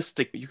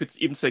realistic. You could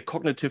even say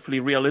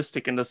cognitively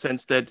realistic, in the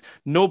sense that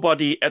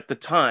nobody at the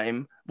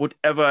time would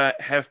ever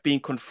have been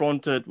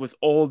confronted with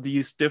all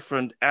these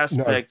different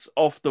aspects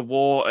of the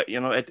war,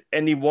 at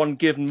any one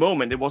given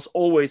moment. It was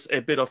always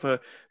a bit of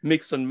a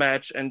mix and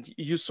match, and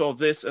you saw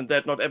this and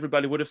that. Not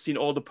everybody would have seen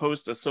all the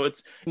posters. So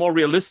it's more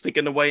realistic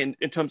in a way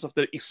in terms of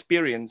the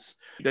experience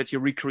that you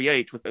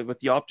recreate with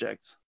the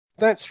objects.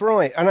 That's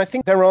right. And I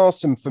think there are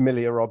some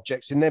familiar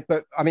objects in there.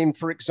 But I mean,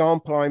 for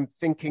example, I'm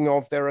thinking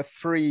of, there are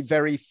three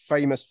very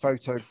famous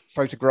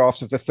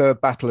photographs of the Third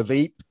Battle of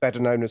Ypres, better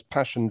known as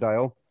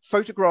Passchendaele.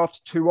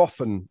 Photographs too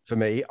often, for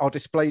me, are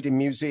displayed in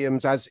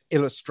museums as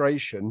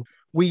illustration.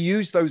 We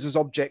use those as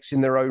objects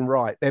in their own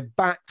right. They're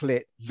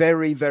backlit,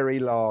 very, very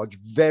large,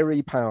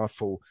 very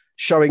powerful,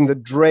 showing the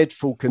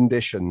dreadful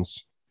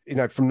conditions,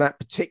 from that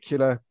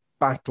particular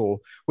battle,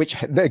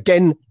 which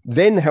again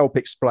then help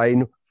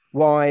explain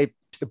why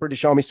the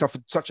British Army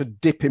suffered such a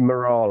dip in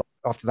morale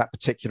after that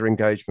particular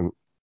engagement.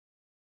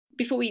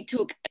 Before we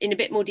talk in a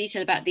bit more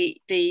detail about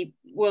the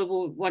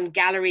World War I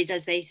galleries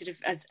as they sort of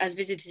as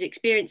visitors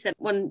experience them,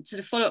 one sort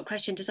of follow-up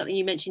question to something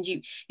you mentioned.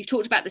 You've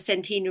talked about the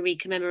centenary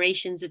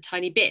commemorations a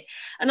tiny bit,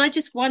 and I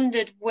just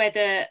wondered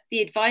whether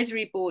the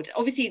advisory board,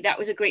 obviously that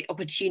was a great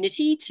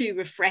opportunity to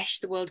refresh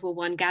the World War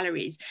I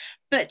galleries,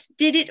 but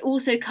did it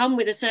also come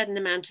with a certain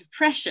amount of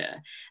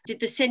pressure? Did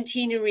the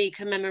centenary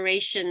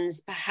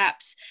commemorations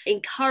perhaps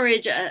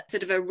encourage a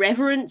sort of a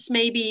reverence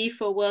maybe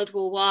for World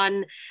War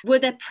I? Were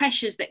there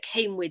pressures that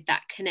came with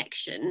that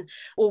connection,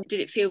 or did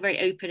it feel very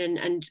open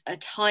and a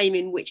time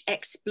in which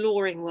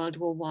exploring World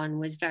War I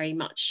was very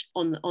much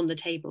on the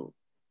table?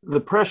 The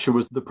pressure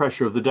was the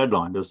pressure of the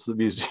deadline, as the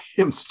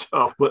museum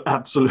staff would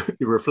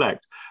absolutely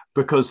reflect,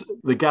 because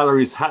the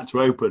galleries had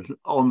to open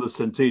on the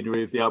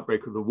centenary of the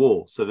outbreak of the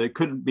war, so there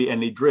couldn't be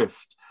any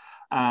drift.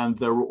 And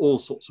there were all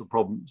sorts of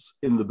problems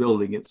in the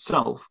building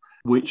itself,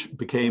 which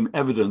became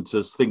evident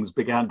as things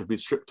began to be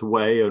stripped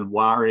away and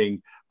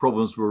wiring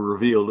problems were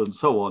revealed and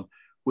so on,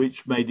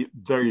 which made it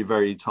very,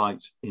 very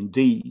tight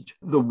indeed.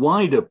 The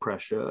wider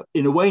pressure,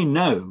 in a way,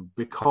 no,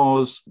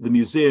 because the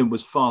museum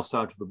was fast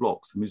out of the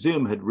blocks. The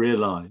museum had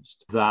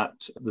realized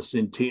that the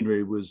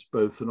centenary was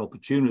both an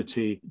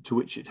opportunity to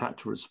which it had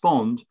to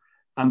respond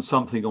and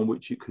something on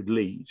which it could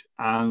lead.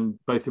 And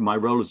both in my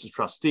role as a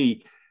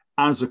trustee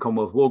and as a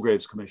Commonwealth War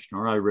Graves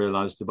Commissioner, I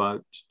realized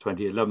about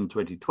 2011,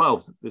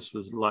 2012 that this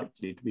was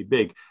likely to be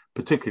big,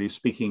 particularly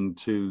speaking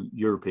to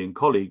European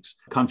colleagues.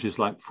 Countries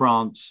like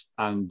France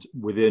and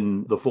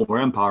within the former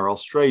empire,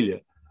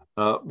 Australia,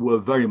 were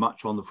very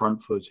much on the front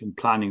foot in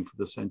planning for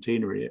the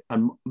centenary.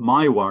 And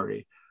my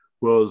worry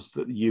was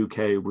that the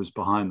UK was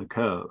behind the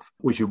curve,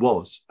 which it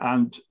was.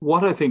 And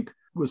what I think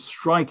was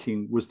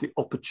striking was the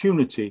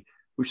opportunity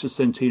which the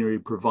centenary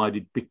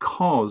provided,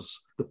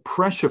 because the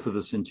pressure for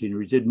the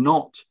centenary did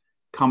not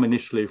come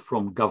initially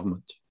from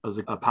government as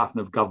a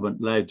pattern of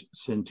government-led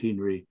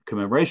centenary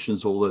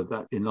commemorations, although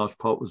that in large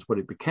part was what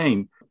it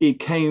became. It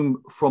came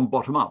from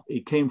bottom up.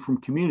 It came from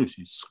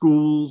communities,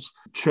 schools,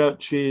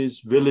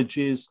 churches,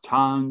 villages,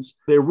 towns.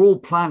 They were all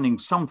planning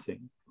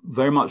something,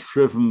 very much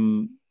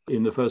driven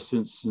in the first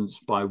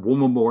instance by war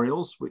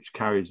memorials, which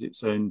carries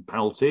its own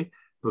penalty,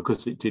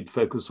 because it did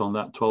focus on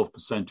that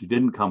 12% who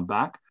didn't come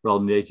back, rather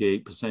than the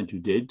 88% who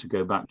did, to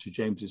go back to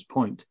James's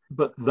point.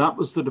 But that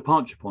was the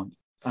departure point.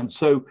 And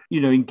so,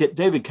 in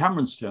David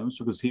Cameron's terms,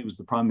 because he was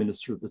the Prime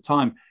Minister at the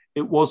time,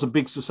 it was a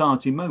big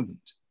society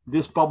moment.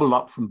 This bubbled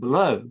up from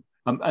below.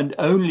 And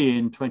only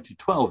in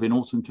 2012, in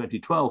autumn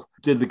 2012,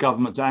 did the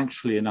government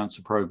actually announce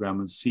a programme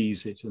and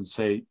seize it and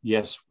say,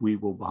 yes, we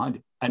will behind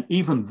it. And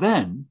even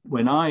then,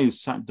 when I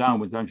sat down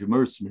with Andrew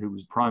Murison, who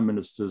was Prime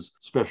Minister's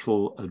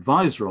special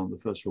advisor on the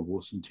First World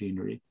War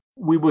centenary,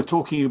 we were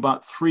talking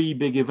about three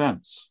big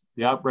events: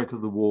 the outbreak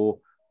of the war,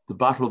 the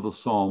Battle of the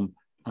Somme,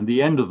 and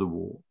the end of the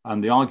war.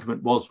 And the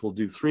argument was, we'll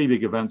do three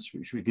big events,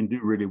 which we can do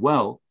really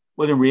well.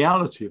 Well, in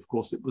reality, of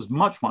course, it was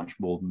much, much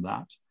more than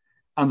that.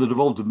 And the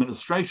devolved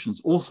administrations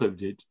also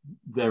did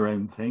their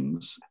own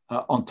things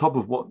on top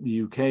of what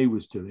the UK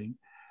was doing.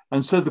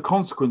 And so the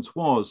consequence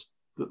was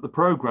that the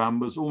programme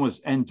was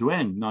almost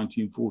end-to-end,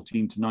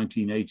 1914 to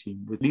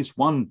 1918, with at least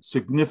one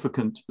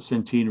significant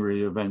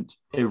centenary event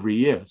every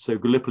year. So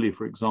Gallipoli,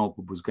 for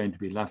example, was going to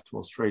be left to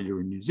Australia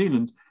and New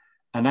Zealand.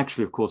 And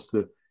actually, of course,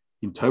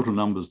 in total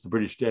numbers, the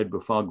British dead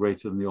were far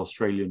greater than the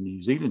Australian and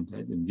New Zealand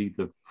dead. Indeed,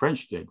 the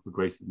French dead were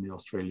greater than the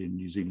Australian and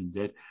New Zealand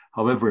dead,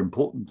 however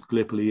important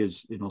Gallipoli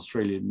is in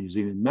Australian and New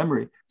Zealand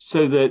memory.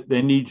 So that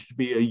there needed to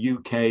be a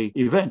UK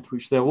event,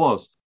 which there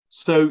was.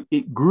 So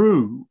it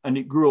grew, and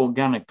it grew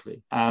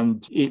organically.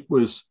 And it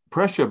was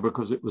pressure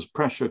because it was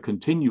pressure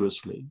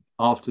continuously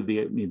after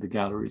the opening of the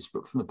galleries.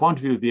 But from the point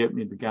of view of the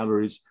opening of the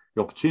galleries,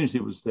 the opportunity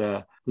was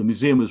there, the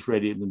museum was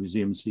ready, and the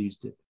museum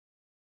seized it.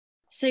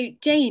 So,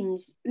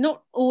 James,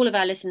 not all of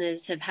our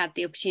listeners have had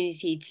the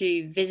opportunity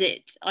to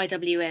visit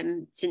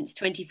IWM since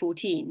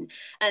 2014.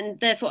 And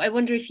therefore, I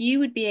wonder if you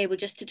would be able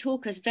just to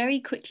talk us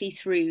very quickly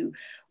through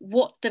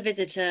what the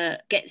visitor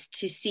gets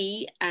to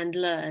see and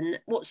learn.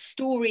 What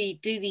story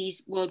do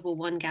these World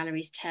War I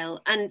galleries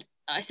tell? And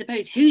I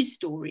suppose, whose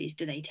stories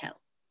do they tell?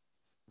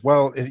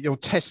 Well, you're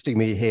testing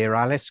me here,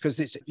 Alice, because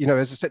it's,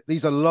 as I said,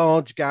 these are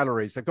large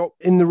galleries. They've got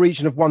in the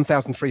region of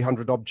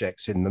 1,300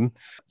 objects in them.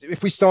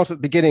 If we start at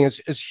the beginning,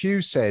 as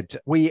Hugh said,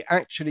 we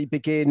actually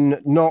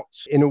begin not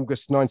in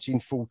August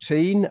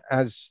 1914,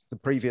 as the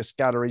previous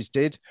galleries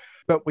did,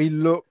 but we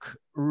look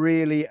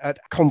really at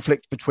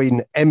conflict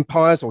between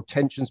empires or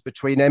tensions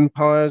between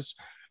empires.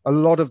 A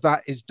lot of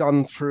that is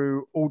done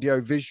through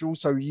audiovisual,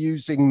 so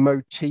using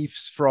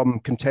motifs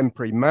from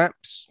contemporary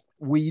maps.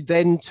 We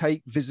then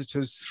take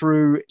visitors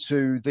through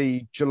to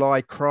the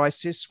July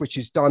crisis, which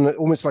is done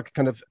almost like a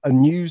kind of a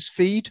news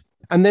feed.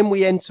 And then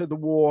we enter the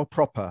war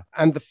proper.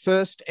 And the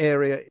first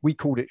area, we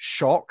called it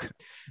Shock.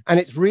 And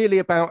it's really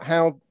about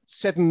how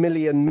 7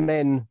 million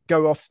men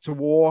go off to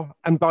war.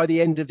 And by the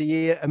end of the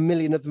year, 1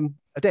 million of them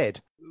are dead.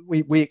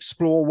 We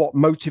explore what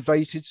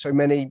motivated so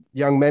many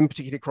young men,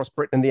 particularly across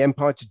Britain and the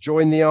Empire, to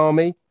join the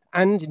army.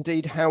 And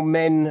indeed how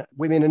men,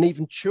 women, and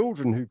even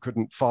children who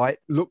couldn't fight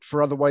looked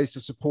for other ways to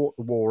support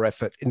the war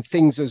effort in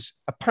things as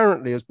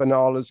apparently as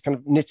banal as kind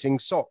of knitting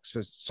socks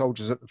for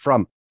soldiers at the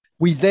front.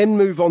 We then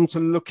move on to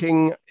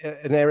looking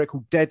at an area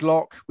called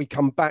Deadlock. We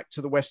come back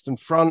to the Western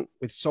Front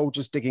with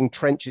soldiers digging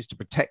trenches to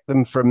protect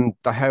them from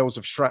the hails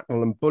of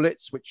shrapnel and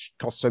bullets, which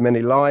cost so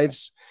many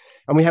lives.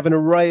 And we have an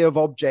array of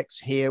objects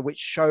here which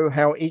show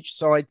how each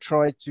side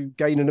tried to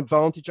gain an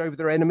advantage over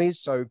their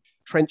enemies. So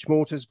trench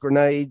mortars,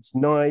 grenades,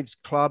 knives,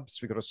 clubs.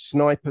 We've got a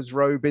sniper's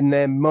robe in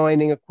there,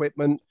 mining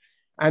equipment.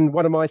 And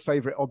one of my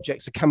favorite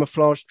objects, a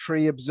camouflage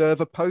tree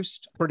observer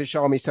post. The British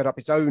Army set up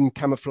its own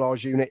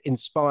camouflage unit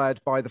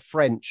inspired by the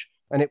French.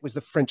 And it was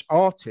the French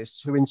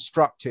artists who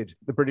instructed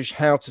the British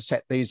how to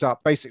set these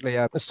up. Basically,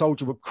 a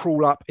soldier would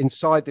crawl up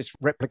inside this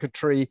replica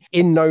tree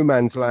in no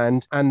man's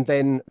land and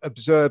then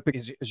observe,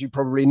 because as you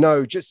probably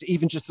know,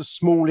 even just the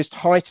smallest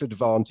height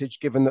advantage,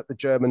 given that the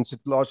Germans had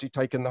largely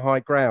taken the high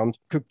ground,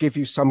 could give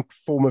you some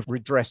form of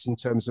redress in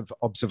terms of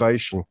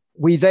observation.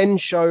 We then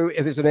show,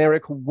 there's an area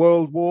called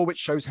World War, which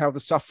shows how the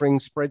suffering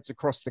spreads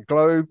across the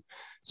globe.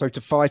 So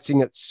to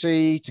fighting at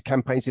sea, to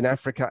campaigns in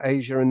Africa,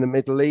 Asia, and the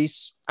Middle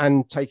East,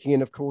 and taking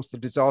in, of course, the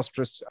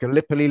disastrous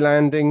Gallipoli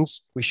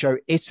landings. We show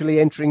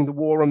Italy entering the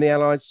war on the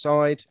Allied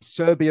side,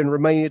 Serbia and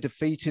Romania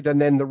defeated, and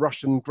then the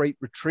Russian Great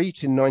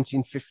Retreat in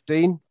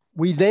 1915.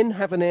 We then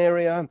have an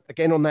area,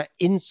 again, on that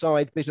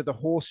inside bit of the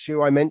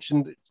horseshoe I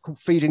mentioned, called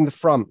Feeding the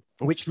Front,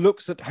 which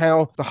looks at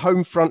how the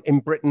home front in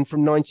Britain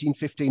from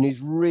 1915 is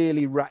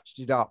really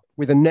ratcheted up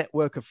with a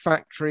network of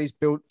factories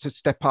built to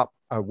step up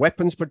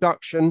weapons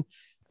production,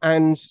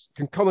 and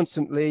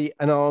concomitantly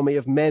an army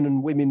of men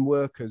and women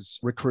workers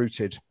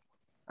recruited.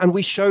 And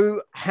we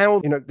show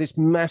how, this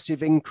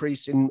massive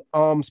increase in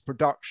arms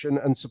production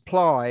and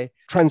supply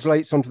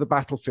translates onto the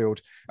battlefield.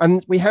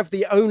 And we have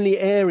the only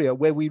area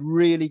where we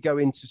really go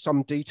into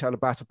some detail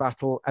about a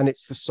battle, and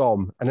it's the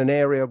Somme, and an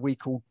area we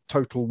call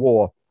Total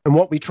War. And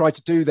what we try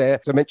to do there,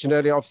 as I mentioned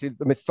earlier, obviously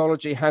the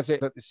mythology has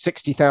it that there's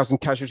 60,000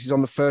 casualties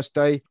on the first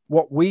day.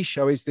 What we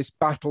show is this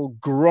battle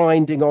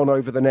grinding on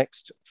over the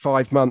next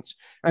 5 months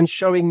and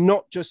showing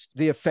not just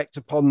the effect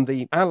upon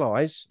the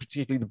Allies,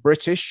 particularly the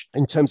British,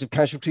 in terms of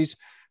casualties,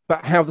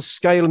 but how the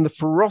scale and the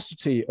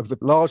ferocity of the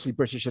largely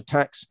British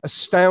attacks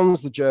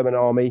astounds the German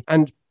army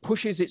and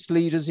pushes its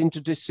leaders into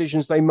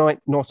decisions they might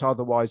not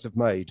otherwise have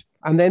made.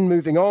 And then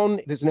moving on,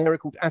 there's an area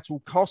called At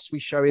All Costs. We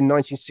show in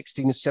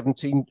 1916 and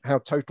 17 how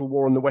total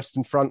war on the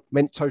Western Front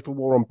meant total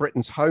war on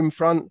Britain's home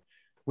front.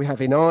 We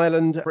have in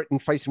Ireland, Britain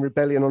facing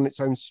rebellion on its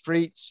own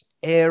streets,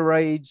 air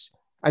raids,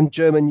 and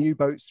German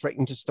U-boats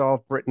threatening to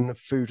starve Britain of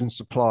food and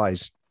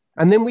supplies.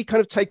 And then we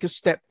kind of take a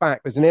step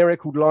back. There's an area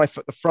called Life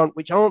at the Front,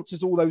 which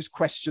answers all those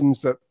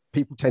questions that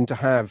people tend to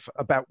have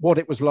about what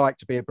it was like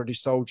to be a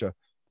British soldier.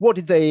 What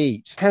did they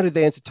eat? How did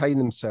they entertain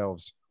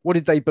themselves? What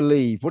did they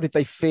believe? What did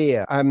they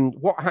fear?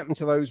 What happened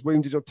to those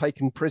wounded or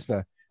taken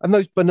prisoner? And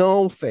those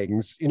banal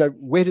things,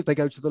 where did they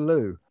go to the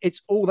loo?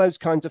 It's all those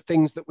kinds of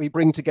things that we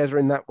bring together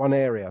in that one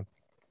area.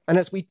 And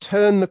as we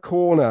turn the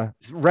corner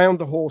round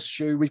the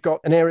horseshoe, we've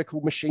got an area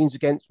called Machines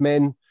Against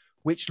Men,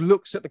 which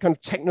looks at the kind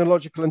of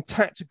technological and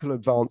tactical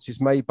advances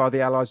made by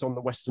the Allies on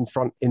the Western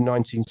Front in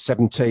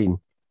 1917.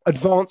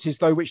 Advances,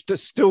 though, which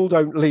still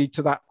don't lead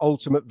to that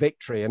ultimate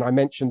victory. And I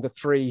mentioned the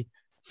 3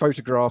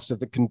 photographs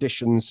of the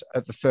conditions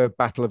at the Third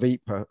Battle of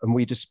Ypres, and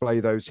we display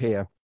those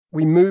here.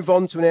 We move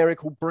on to an area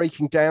called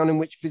Breaking Down, in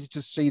which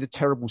visitors see the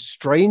terrible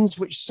strains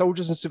which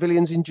soldiers and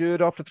civilians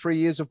endured after 3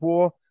 years of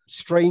war,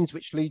 strains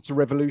which lead to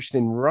revolution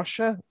in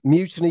Russia,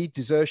 mutiny,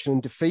 desertion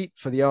and defeat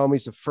for the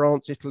armies of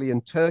France, Italy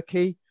and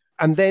Turkey.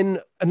 And then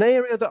an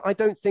area that I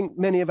don't think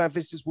many of our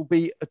visitors will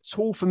be at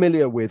all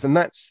familiar with, and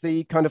that's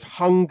the kind of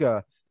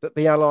hunger that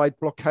the Allied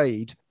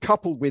blockade,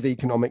 coupled with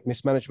economic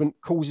mismanagement,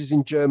 causes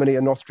in Germany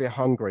and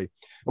Austria-Hungary.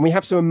 And we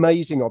have some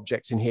amazing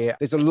objects in here.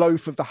 There's a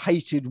loaf of the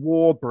hated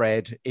war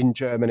bread in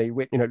Germany,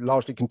 which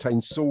largely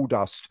contains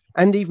sawdust,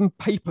 and even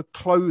paper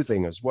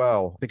clothing as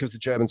well, because the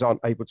Germans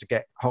aren't able to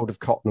get hold of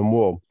cotton and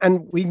wool.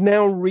 And we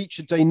now reach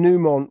a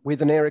denouement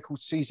with an area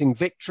called Seizing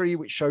Victory,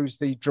 which shows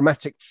the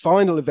dramatic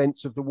final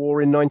events of the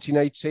war in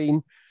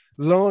 1918,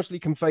 largely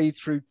conveyed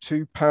through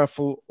 2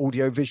 powerful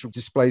audiovisual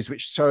displays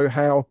which show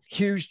how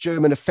huge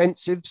German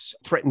offensives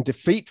threatened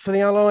defeat for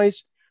the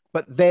Allies,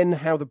 but then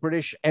how the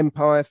British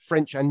Empire,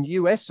 French and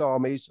US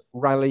armies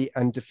rally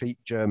and defeat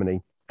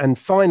Germany. And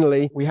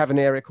finally, we have an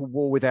area called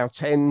War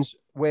Without End,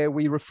 where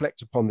we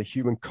reflect upon the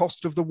human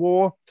cost of the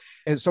war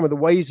and some of the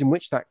ways in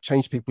which that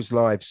changed people's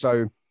lives.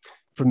 So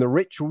from the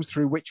rituals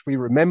through which we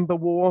remember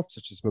war,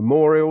 such as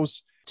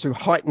memorials, to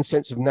heightened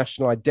sense of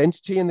national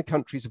identity in the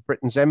countries of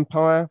Britain's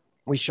empire.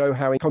 We show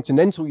how in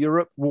continental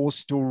Europe, wars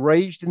still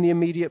raged in the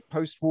immediate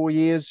post-war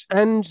years.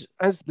 And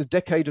as the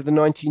decade of the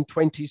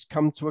 1920s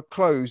come to a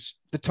close,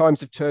 the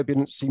times of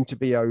turbulence seem to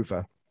be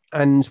over.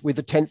 And with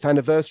the 10th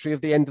anniversary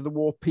of the end of the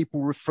war,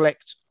 people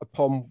reflect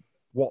upon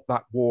what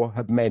that war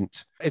had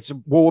meant. It's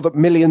a war that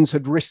millions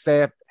had risked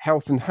their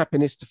health and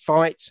happiness to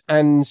fight.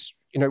 And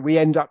we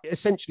end up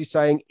essentially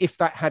saying, if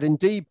that had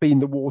indeed been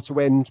the war to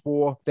end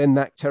war, then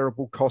that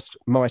terrible cost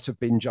might have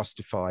been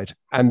justified.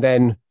 And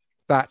then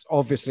that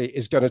obviously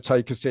is going to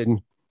take us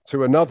in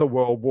to another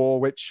world war,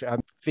 which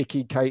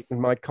Vicky, Kate and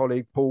my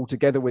colleague Paul,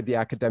 together with the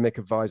academic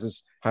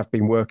advisors, have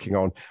been working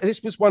on.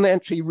 This was one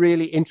actually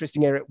really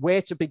interesting area,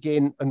 where to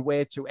begin and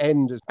where to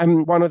end.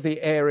 And one of the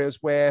areas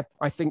where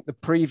I think the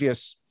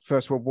previous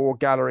First World War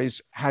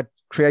galleries had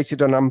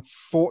created an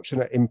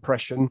unfortunate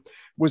impression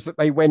was that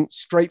they went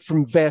straight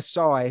from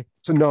Versailles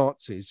to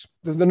Nazis.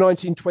 The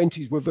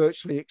 1920s were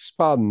virtually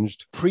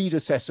expunged.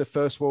 Predecessor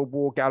First World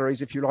War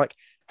galleries, if you like,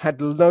 had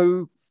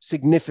no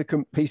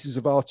significant pieces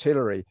of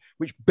artillery,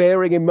 which,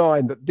 bearing in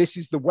mind that this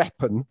is the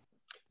weapon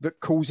that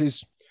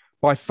causes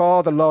by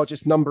far the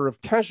largest number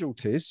of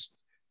casualties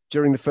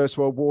during the First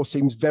World War,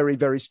 seems very,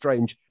 very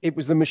strange. It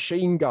was the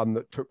machine gun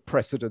that took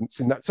precedence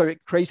in that. So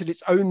it created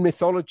its own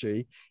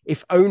mythology,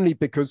 if only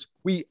because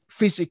we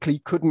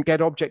physically couldn't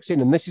get objects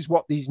in. And this is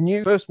what these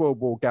new First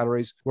World War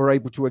galleries were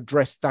able to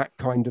address, that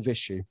kind of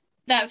issue.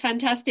 That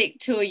fantastic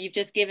tour you've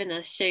just given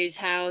us shows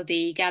how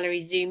the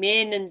galleries zoom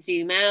in and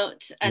zoom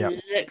out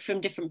and look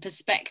from different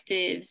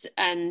perspectives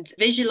and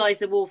visualize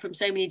the war from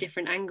so many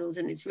different angles.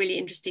 And it's really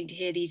interesting to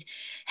hear these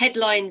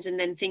headlines and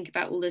then think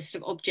about all the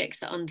sort of objects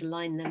that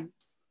underline them.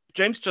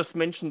 James just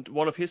mentioned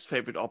one of his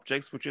favorite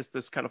objects, which is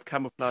this kind of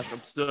camouflage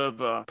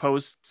observer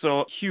post.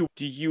 So, Hugh,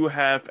 do you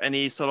have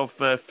any sort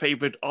of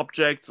favorite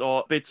objects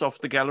or bits of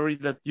the gallery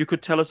that you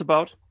could tell us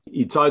about?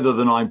 It's either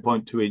the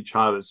 9.2-inch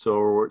howitzer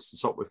or it's the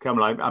Sopwith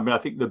Camel. I mean, I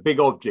think the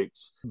big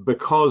objects,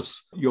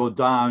 because you're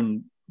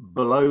down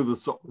below the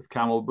Sopwith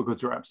Camel,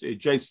 because you're absolutely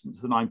adjacent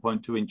to the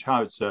 9.2-inch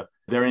howitzer,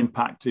 their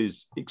impact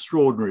is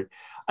extraordinary.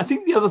 I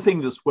think the other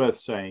thing that's worth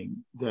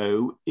saying,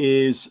 though,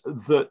 is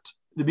that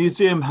the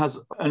museum has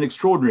an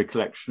extraordinary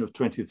collection of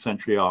 20th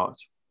century art,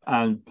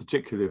 and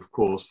particularly, of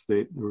course,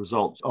 the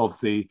results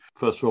of the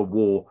First World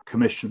War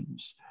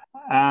commissions.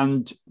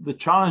 And the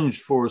challenge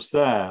for us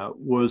there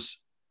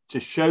was to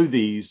show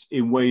these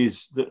in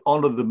ways that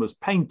honor them as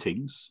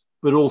paintings,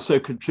 but also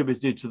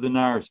contributed to the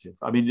narrative.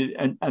 I mean,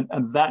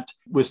 and that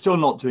we're still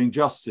not doing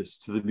justice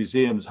to the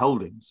museum's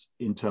holdings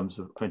in terms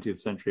of 20th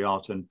century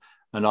art and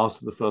art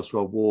of the First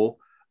World War.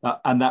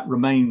 And that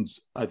remains,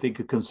 I think,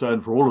 a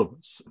concern for all of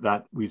us,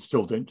 that we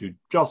still don't do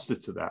justice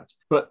to that.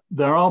 But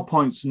there are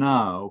points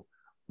now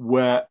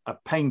where a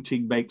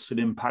painting makes an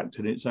impact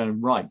in its own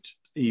right,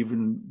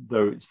 even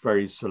though it's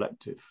very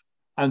selective.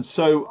 And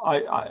so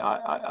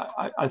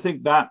I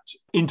think that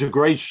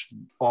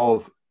integration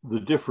of the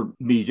different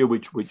media,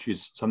 which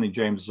is something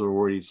James has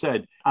already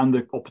said, and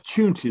the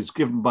opportunities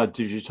given by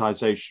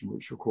digitization,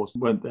 which of course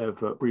weren't there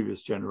for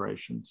previous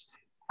generations,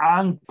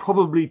 and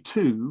probably,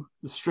 too,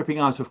 the stripping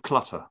out of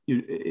clutter.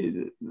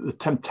 The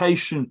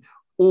temptation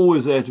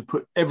always there to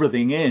put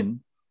everything in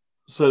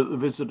so that the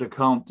visitor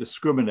can't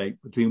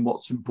discriminate between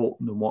what's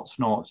important and what's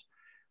not,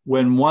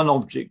 when one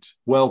object,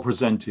 well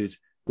presented,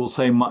 will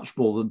say much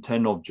more than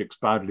 10 objects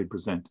badly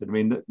presented. I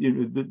mean,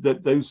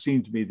 those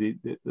seem to be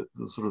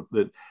the sort of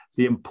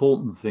the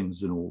important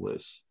things in all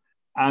this.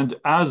 And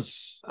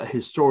as a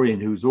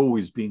historian who's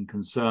always been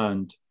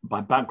concerned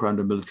by background,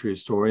 a military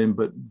historian,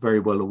 but very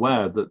well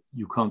aware that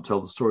you can't tell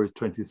the story of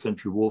 20th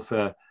century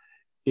warfare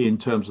in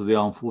terms of the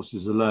armed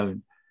forces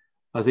alone,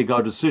 I think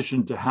our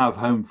decision to have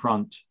home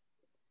front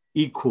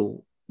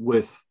equal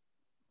with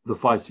the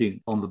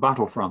fighting on the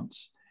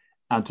battlefronts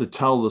and to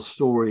tell the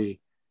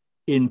story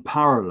in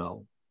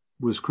parallel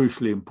was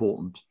crucially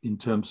important in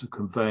terms of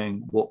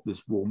conveying what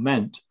this war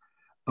meant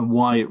and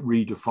why it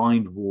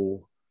redefined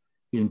war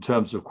in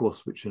terms, of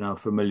course, which are now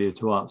familiar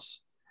to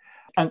us.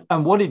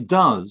 And what it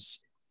does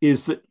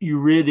is that you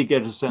really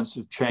get a sense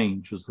of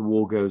change as the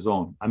war goes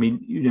on. I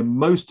mean,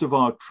 most of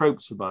our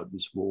tropes about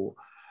this war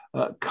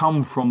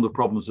come from the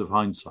problems of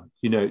hindsight.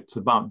 It's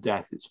about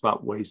death, it's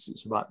about waste,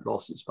 it's about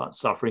loss, it's about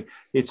suffering,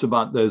 it's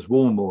about those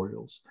war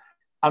memorials.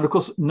 And of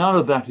course, none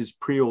of that is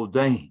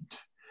preordained.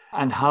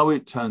 And how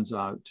it turns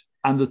out,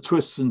 and the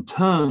twists and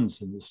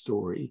turns in the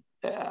story,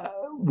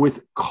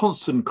 with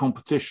constant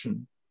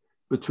competition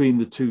between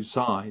the two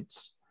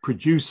sides,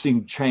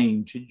 producing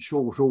change in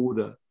short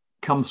order,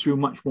 comes through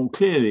much more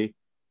clearly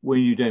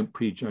when you don't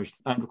prejudge.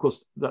 And of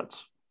course,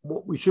 that's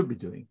what we should be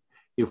doing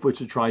if we're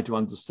to try to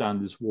understand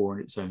this war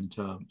in its own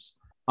terms.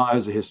 I,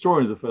 as a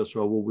historian of the First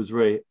World War, was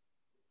very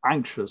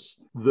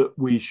anxious that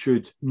we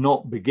should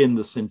not begin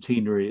the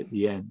centenary at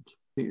the end. I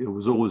think there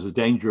was always a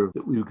danger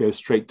that we would go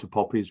straight to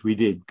poppies. We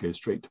did go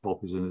straight to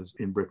poppies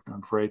in Britain,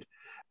 I'm afraid.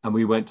 And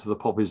we went to the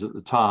poppies at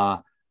the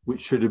Tower,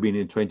 which should have been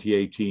in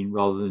 2018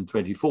 rather than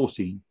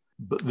 2014.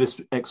 But this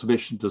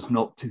exhibition does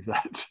not do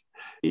that.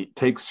 It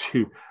takes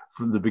you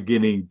from the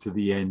beginning to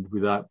the end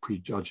without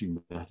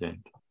prejudging that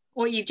end.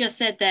 What you've just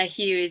said there,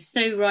 Hugh, is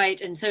so right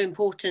and so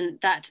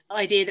important, that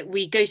idea that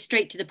we go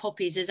straight to the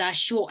poppies as our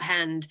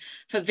shorthand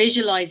for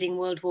visualising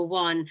World War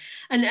One.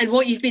 And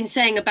what you've been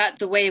saying about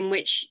the way in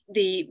which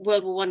the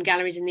World War One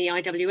galleries in the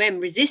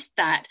IWM resist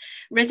that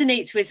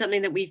resonates with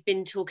something that we've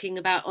been talking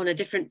about on a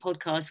different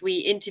podcast. We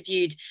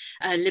interviewed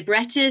a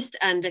librettist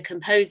and a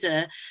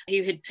composer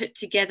who had put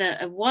together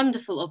a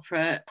wonderful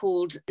opera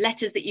called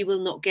Letters That You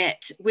Will Not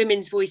Get,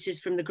 Women's Voices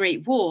from the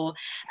Great War.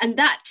 And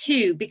that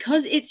too,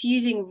 because it's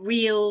using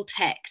real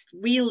text,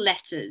 real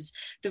letters,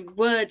 the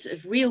words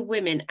of real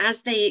women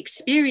as they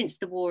experience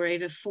the war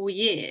over 4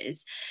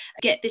 years,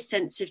 get this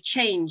sense of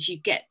change. You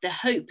get the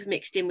hope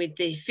mixed in with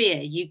the fear.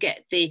 You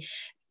get the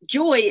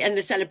joy and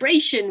the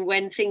celebration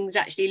when things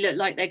actually look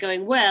like they're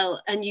going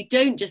well, and you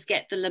don't just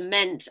get the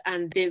lament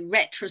and the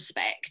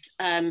retrospect.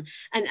 And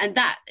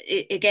that,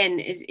 again,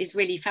 is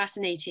really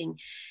fascinating.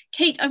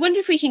 Kate, I wonder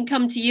if we can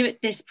come to you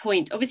at this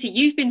point. Obviously,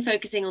 you've been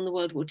focusing on the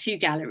World War II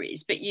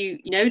galleries, but you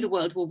know the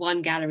World War I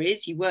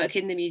galleries. You work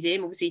in the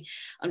museum. Obviously,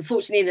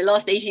 unfortunately, in the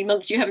last 18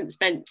 months, you haven't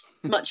spent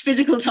much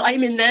physical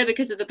time in there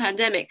because of the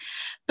pandemic.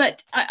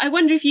 But I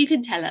wonder if you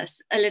can tell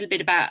us a little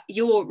bit about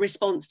your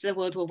response to the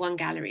World War I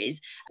galleries.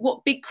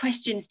 What big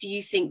questions do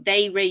you think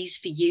they raise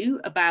for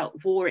you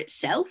about war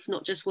itself,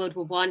 not just World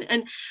War I?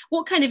 And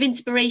what kind of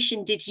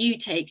inspiration did you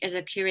take as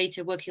a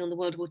curator working on the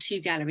World War II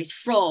galleries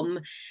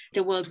from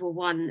the World War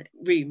I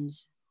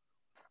rooms?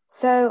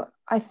 So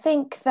I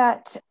think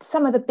that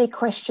some of the big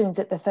questions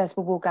that the First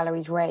World War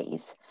galleries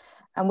raise,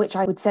 and which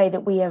I would say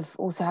that we have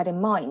also had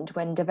in mind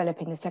when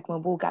developing the Second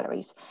World War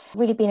galleries,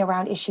 really been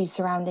around issues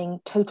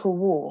surrounding total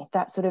war,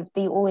 that sort of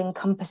the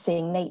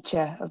all-encompassing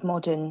nature of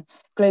modern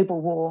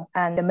global war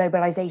and the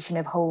mobilization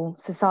of whole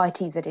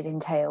societies that it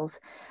entails.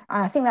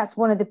 And I think that's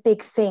one of the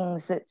big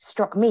things that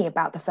struck me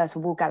about the First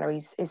World War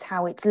galleries, is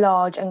how its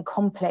large and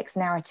complex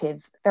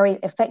narrative very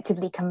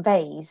effectively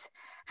conveys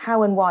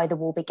how and why the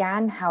war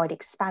began, how it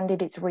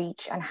expanded its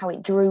reach, and how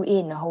it drew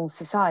in whole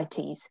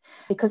societies,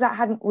 because that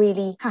hadn't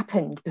really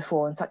happened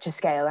before on such a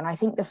scale. And I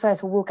think the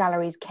First World War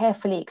galleries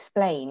carefully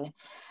explain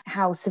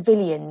how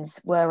civilians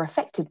were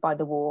affected by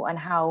the war and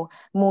how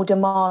more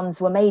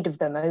demands were made of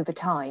them over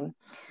time.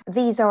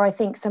 These are, I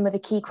think, some of the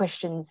key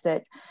questions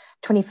that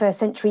 21st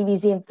century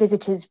museum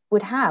visitors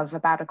would have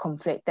about a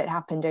conflict that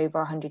happened over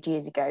 100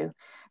 years ago,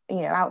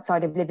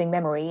 outside of living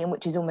memory, and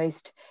which is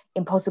almost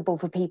impossible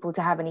for people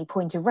to have any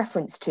point of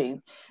reference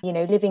to.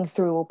 Living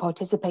through or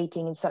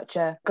participating in such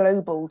a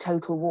global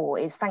total war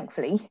is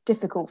thankfully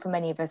difficult for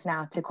many of us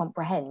now to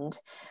comprehend.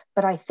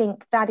 But I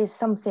think that is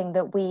something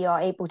that we are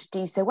able to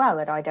do so well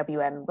at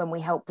IWM when we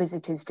help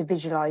visitors to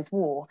visualize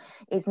war,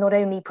 is not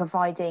only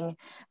providing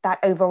that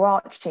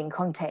overarching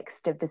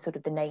context of the sort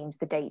of the names,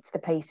 the dates, the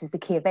places, the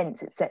key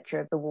events,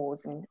 etc. of the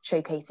wars, and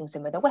showcasing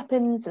some of the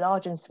weapons,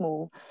 large and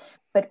small,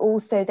 but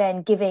also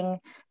then giving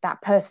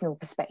that personal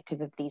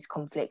perspective of these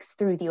conflicts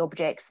through the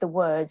objects, the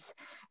words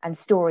and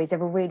stories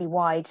of a really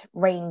wide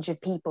range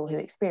of people who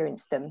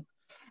experienced them.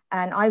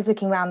 And I was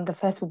looking around the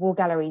First World War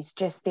galleries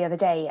just the other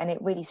day, and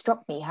it really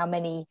struck me how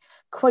many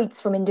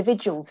quotes from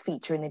individuals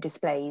feature in the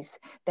displays.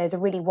 There's a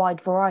really wide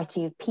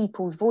variety of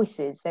people's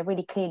voices. They're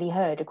really clearly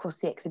heard across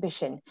the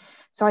exhibition.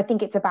 So I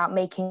think it's about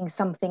making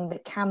something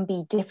that can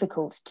be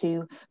difficult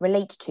to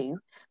relate to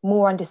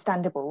more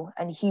understandable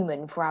and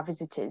human for our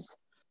visitors.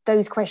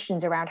 those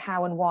questions around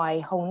how and why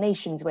whole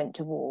nations went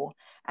to war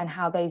and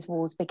how those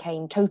wars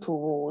became total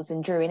wars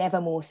and drew in ever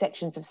more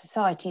sections of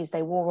society as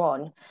they wore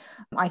on.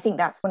 I think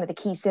that's one of the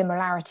key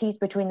similarities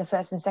between the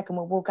First and Second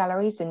World War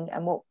galleries and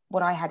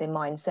what I had in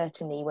mind,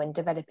 certainly, when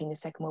developing the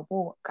Second World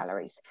War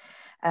galleries.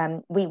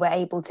 We were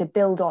able to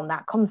build on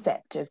that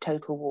concept of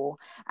total war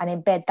and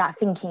embed that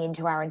thinking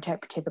into our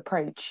interpretive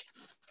approach.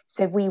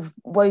 So we've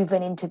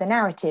woven into the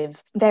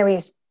narrative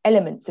various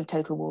elements of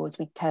total war, as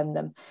we term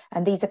them.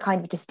 And these are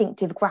kind of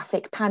distinctive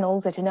graphic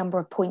panels at a number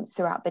of points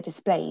throughout the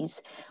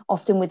displays,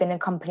 often with an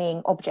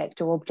accompanying object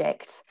or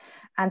objects.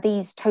 And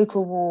these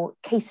total war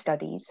case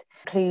studies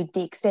include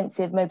the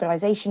extensive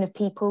mobilization of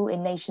people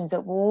in nations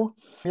at war,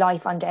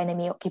 life under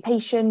enemy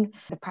occupation,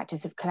 the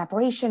practice of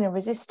collaboration and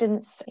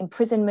resistance,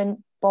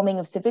 imprisonment, bombing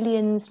of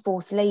civilians,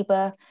 forced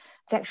labor,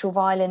 sexual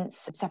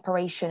violence,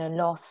 separation and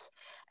loss.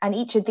 And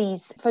each of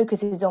these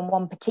focuses on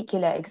one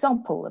particular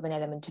example of an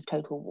element of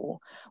total war,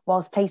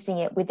 whilst placing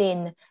it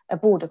within a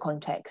broader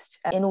context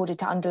in order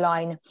to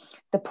underline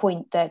the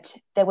point that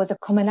there was a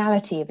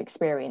commonality of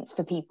experience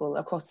for people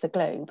across the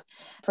globe.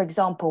 For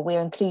example,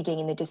 we're including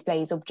in the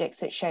displays objects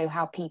that show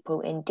how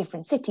people in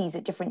different cities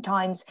at different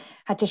times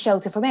had to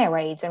shelter from air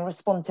raids and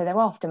respond to their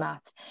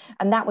aftermath.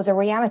 And that was a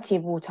reality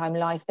of wartime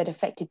life that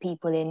affected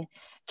people in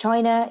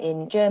China,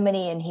 in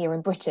Germany, and here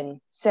in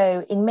Britain.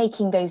 So in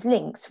making those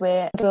links,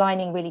 we're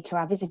underlining really to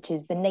our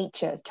visitors the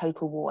nature of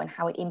total war and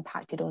how it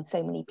impacted on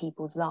so many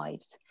people's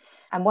lives.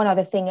 And one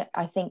other thing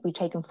I think we've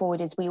taken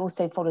forward is we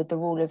also followed the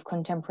rule of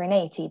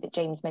contemporaneity that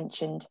James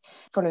mentioned,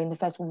 following the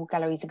First World War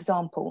Gallery's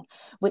example,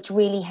 which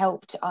really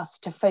helped us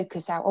to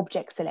focus our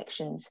object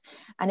selections.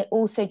 And it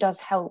also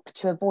does help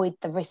to avoid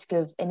the risk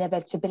of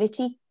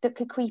inevitability that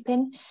could creep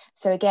in.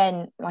 So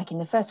again, like in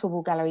the First World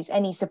War Galleries,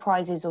 any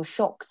surprises or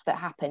shocks that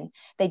happen,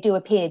 they do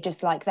appear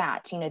just like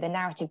that. You know, the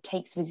narrative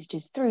takes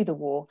visitors through the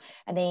war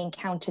and they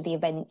encounter the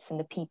events and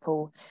the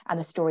people and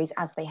the stories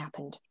as they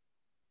happened.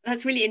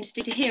 That's really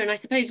interesting to hear. And I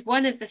suppose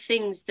one of the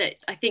things that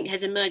I think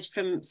has emerged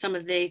from some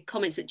of the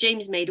comments that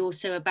James made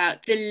also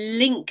about the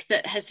link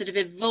that has sort of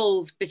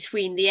evolved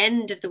between the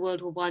end of the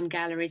World War I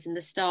galleries and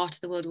the start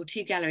of the World War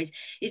II galleries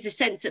is the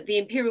sense that the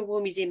Imperial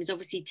War Museum is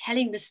obviously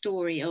telling the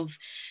story of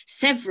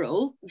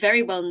several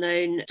very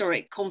well-known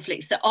historic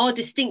conflicts that are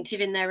distinctive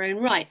in their own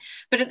right.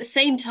 But at the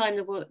same time,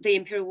 the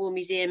Imperial War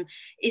Museum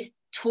is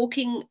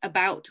talking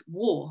about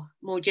war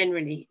more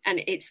generally,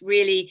 and it's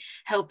really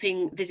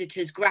helping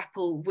visitors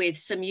grapple with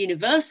some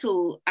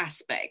universal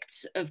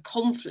aspects of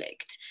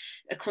conflict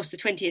across the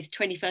 20th,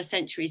 21st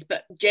centuries,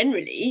 but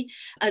generally,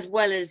 as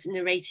well as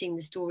narrating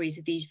the stories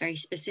of these very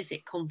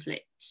specific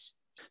conflicts.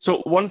 So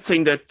one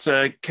thing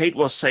that Kate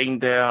was saying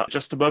there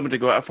just a moment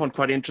ago, I found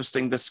quite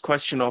interesting, this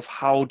question of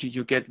how do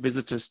you get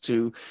visitors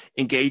to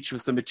engage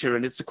with the material?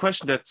 And it's a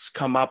question that's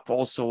come up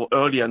also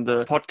earlier in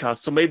the podcast.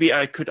 So maybe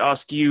I could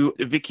ask you,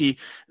 Vicky,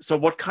 so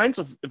what kinds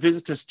of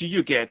visitors do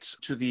you get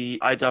to the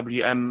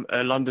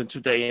IWM London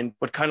today, and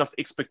what kind of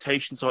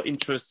expectations or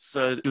interests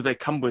do they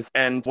come with?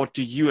 And what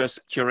do you as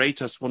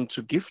curators want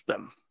to give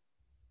them?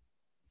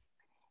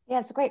 Yeah,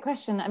 it's a great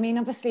question. I mean,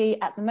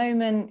 obviously, at the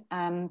moment,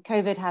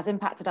 COVID has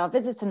impacted our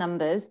visitor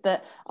numbers,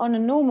 but on a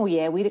normal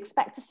year, we'd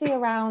expect to see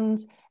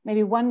around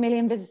maybe 1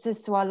 million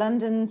visitors to our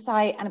London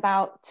site and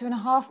about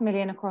 2.5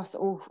 million across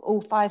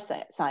all 5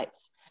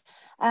 sites.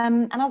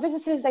 And our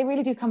visitors, they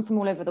really do come from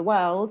all over the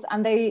world,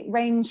 and they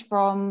range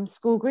from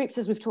school groups,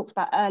 as we've talked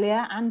about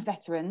earlier, and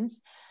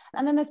veterans.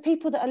 And then there's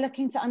people that are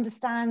looking to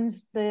understand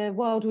the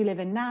world we live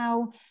in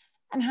now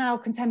and how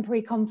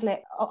contemporary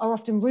conflict are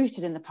often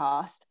rooted in the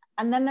past.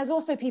 And then there's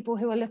also people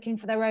who are looking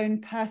for their own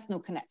personal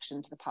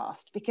connection to the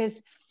past,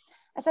 because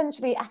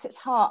essentially at its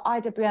heart,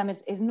 IWM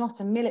is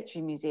not a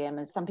military museum,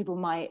 as some people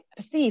might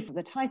perceive from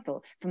the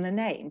title, from the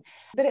name,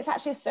 but it's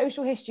actually a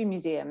social history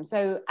museum.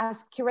 So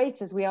as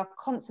curators, we are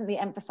constantly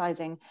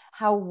emphasizing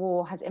how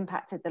war has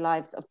impacted the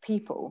lives of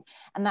people.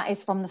 And that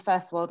is from the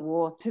First World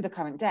War to the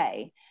current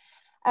day.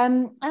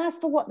 And as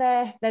for what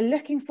they're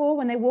looking for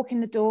when they walk in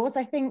the doors,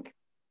 I think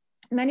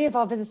many of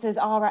our visitors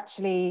are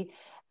actually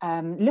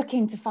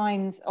looking to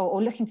find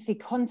or looking to see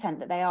content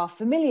that they are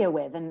familiar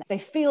with and they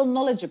feel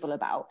knowledgeable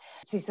about,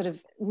 to sort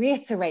of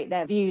reiterate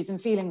their views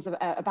and feelings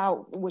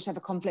about whichever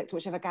conflict,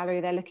 whichever gallery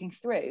they're looking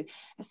through,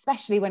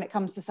 especially when it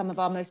comes to some of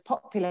our most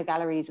popular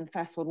galleries in the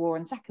First World War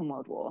and Second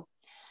World War.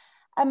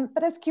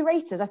 But as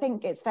curators, I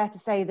think it's fair to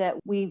say that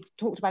we've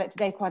talked about it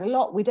today quite a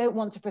lot. We don't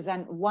want to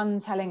present one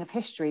telling of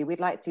history.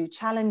 We'd like to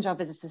challenge our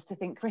visitors to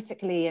think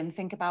critically and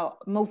think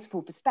about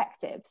multiple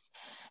perspectives.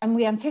 And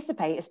we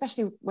anticipate,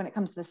 especially when it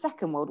comes to the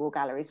Second World War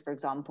galleries, for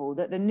example,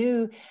 that the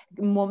new,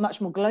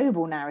 much more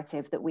global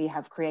narrative that we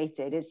have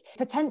created is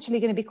potentially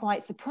going to be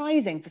quite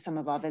surprising for some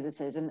of our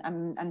visitors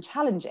and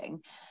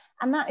challenging.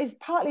 And that is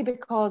partly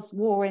because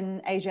war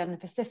in Asia and the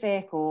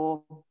Pacific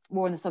or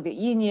war in the Soviet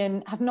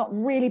Union have not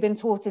really been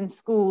taught in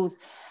schools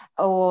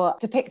or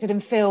depicted in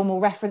film or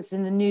referenced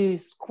in the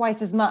news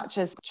quite as much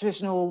as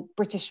traditional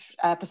British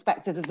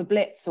perspectives of the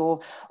Blitz or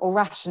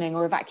rationing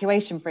or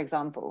evacuation, for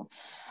example.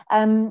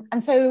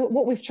 And so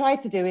what we've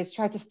tried to do is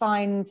try to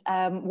find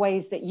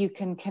ways that you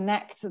can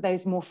connect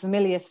those more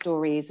familiar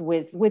stories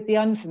with the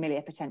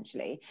unfamiliar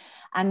potentially.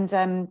 And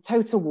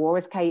Total War,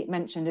 as Kate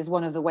mentioned, is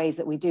one of the ways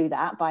that we do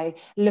that, by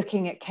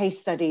looking at case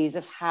studies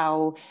of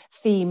how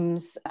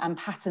themes and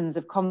patterns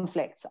of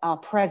conflict are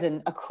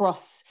present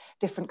across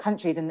different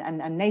countries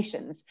and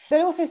nations.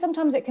 But also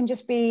sometimes it can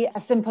just be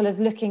as simple as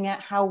looking at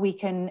how we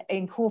can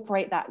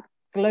incorporate that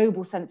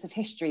global sense of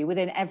history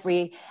within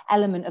every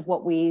element of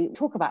what we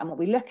talk about and what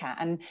we look at.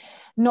 And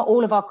not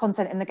all of our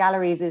content in the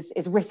galleries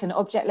is written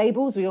object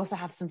labels. We also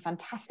have some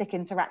fantastic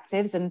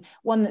interactives, and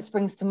one that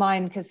springs to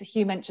mind, because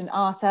Hugh mentioned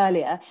art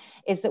earlier,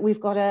 is that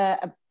we've got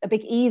a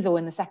big easel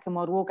in the Second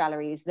World War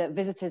galleries that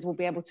visitors will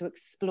be able to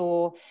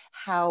explore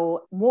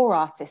how war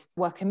artists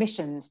were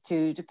commissioned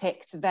to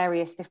depict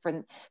various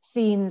different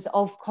scenes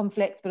of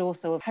conflict, but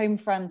also of home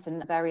front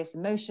and various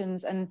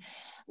emotions. And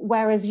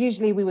whereas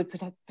usually we would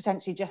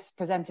potentially just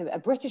present a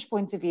British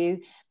point of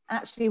view,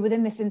 actually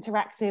within this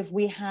interactive,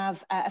 we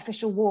have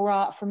official war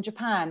art from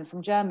Japan,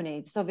 from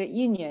Germany, the Soviet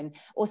Union,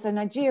 also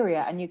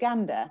Nigeria and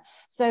Uganda.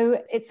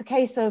 So it's a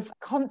case of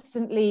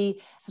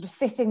constantly sort of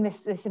fitting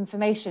this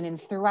information in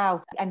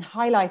throughout and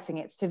highlighting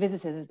it to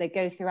visitors as they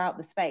go throughout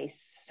the space,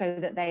 so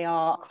that they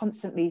are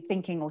constantly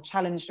thinking or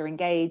challenged or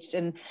engaged.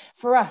 And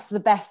for us, the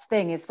best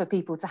thing is for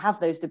people to have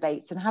those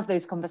debates and have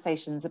those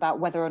conversations about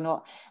whether or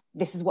not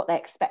this is what they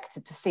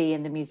expected to see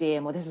in the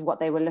museum, or this is what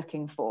they were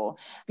looking for.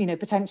 You know,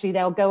 potentially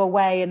they'll go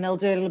away and they'll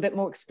do a little bit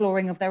more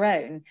exploring of their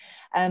own.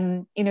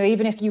 You know,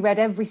 even if you read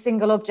every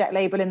single object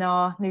label in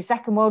our new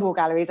Second World War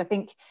galleries, I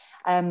think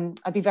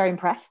I'd be very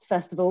impressed.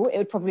 First of all, it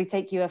would probably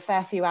take you a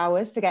fair few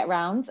hours to get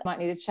round. Might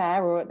need a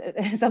chair or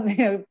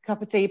something, a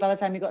cup of tea by the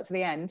time you got to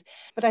the end.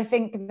 But I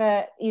think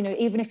that, you know,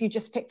 even if you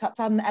just picked up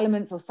some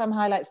elements or some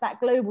highlights, that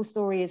global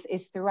story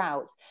is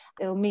throughout.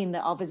 It'll mean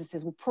that our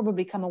visitors will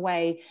probably come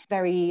away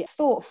very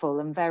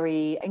thoughtful and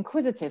very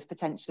inquisitive,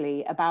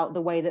 potentially, about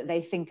the way that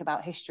they think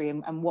about history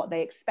and what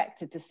they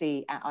expected to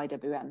see at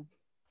IWM.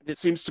 It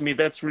seems to me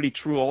that's really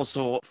true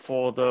also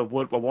for the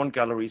World War I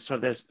gallery. So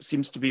there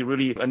seems to be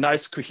really a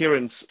nice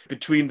coherence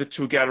between the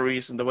two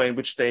galleries and the way in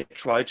which they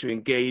try to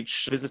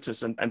engage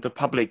visitors and the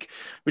public,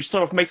 which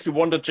sort of makes me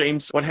wonder,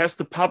 James, what has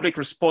the public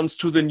response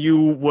to the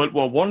new World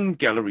War I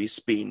galleries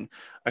been?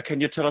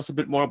 Can you tell us a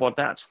bit more about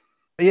that?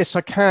 Yes,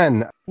 I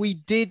can. We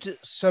did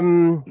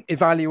some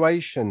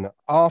evaluation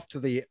after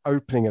the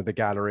opening of the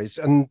galleries,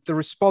 and the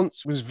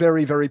response was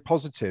very, very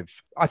positive.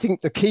 I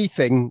think the key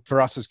thing for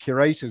us as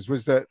curators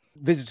was that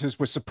visitors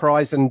were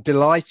surprised and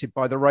delighted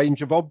by the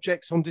range of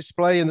objects on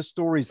display and the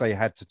stories they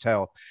had to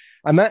tell.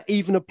 And that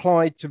even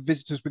applied to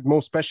visitors with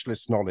more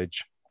specialist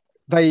knowledge.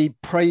 They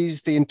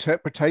praised the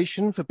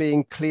interpretation for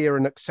being clear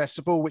and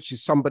accessible, which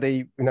is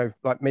somebody, you know,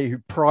 like me, who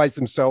prides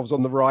themselves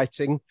on the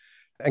writing.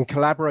 And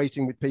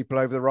collaborating with people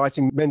over the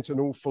writing meant an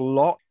awful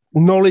lot.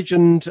 Knowledge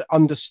and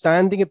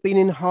understanding have been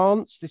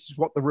enhanced. This is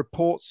what the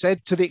report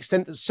said, to the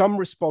extent that some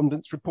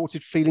respondents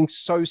reported feeling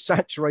so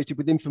saturated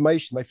with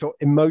information, they felt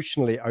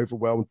emotionally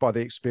overwhelmed by the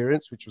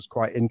experience, which was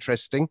quite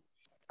interesting.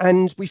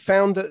 And we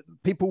found that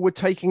people were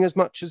taking as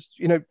much as,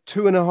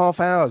 2.5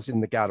 hours in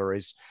the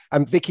galleries.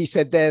 And Vicky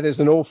said there's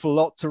an awful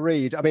lot to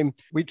read. I mean,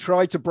 we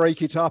tried to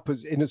break it up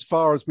as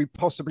far as we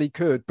possibly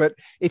could. But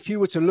if you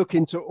were to look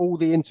into all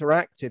the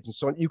interactives and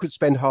so on, you could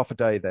spend half a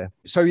day there.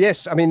 So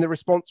yes, I mean, the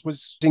response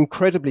was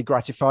incredibly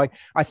gratifying.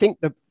 I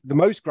think the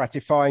most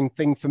gratifying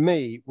thing for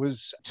me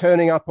was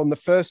turning up on the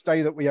first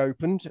day that we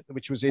opened,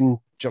 which was in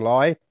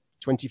July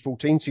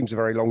 2014, seems a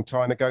very long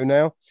time ago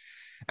now,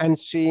 and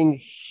seeing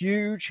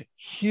huge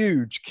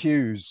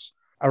queues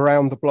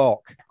around the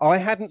block. I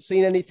hadn't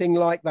seen anything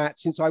like that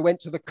since I went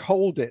to the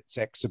Colditz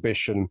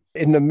exhibition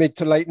in the mid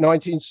to late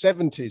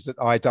 1970s at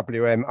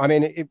IWM. I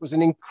mean, it was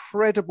an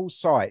incredible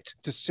sight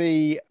to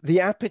see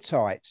the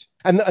appetite.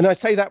 And I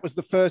say that was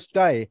the first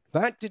day.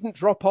 That didn't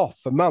drop off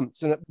for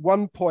months. And at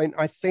one point,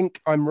 I think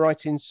I'm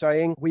right in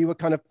saying we were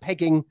kind of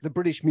pegging the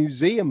British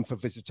Museum for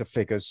visitor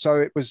figures. So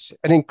it was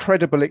an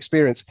incredible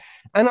experience.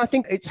 And I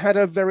think it's had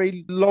a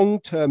very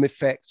long-term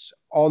effect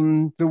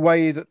on the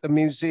way that the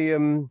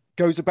museum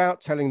goes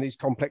about telling these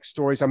complex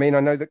stories. I mean,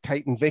 I know that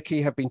Kate and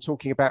Vicky have been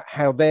talking about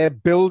how they're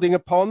building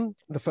upon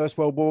the First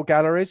World War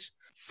galleries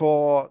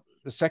for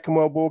the Second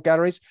World War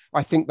galleries.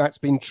 I think that's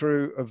been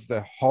true of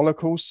the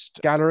Holocaust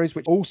galleries,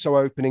 which are also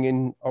opening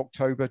in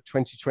October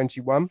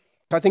 2021.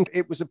 I think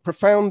it was a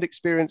profound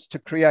experience to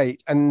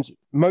create, and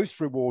most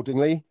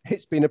rewardingly,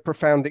 it's been a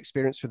profound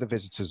experience for the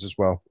visitors as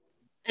well.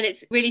 And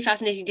it's really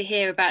fascinating to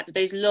hear about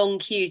those long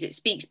queues. It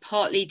speaks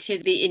partly to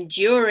the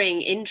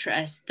enduring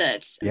interest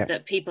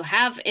that people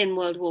have in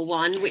World War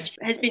I, which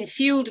has been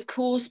fueled, of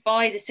course,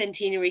 by the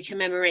centenary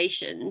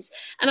commemorations.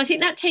 And I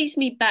think that takes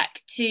me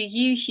back to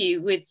you,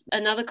 Hugh, with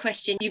another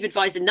question. You've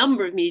advised a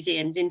number of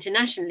museums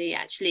internationally,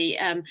 actually,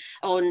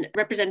 on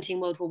representing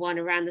World War I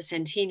around the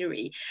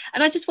centenary.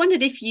 And I just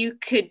wondered if you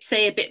could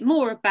say a bit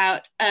more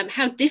about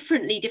how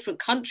differently different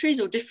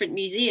countries or different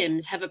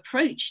museums have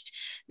approached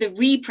the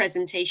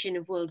representation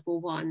of World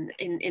War I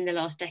in the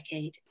last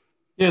decade.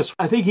 Yes,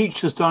 I think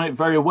each has done it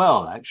very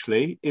well,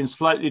 actually, in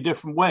slightly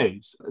different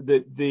ways.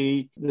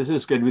 This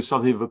is going to be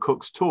something of a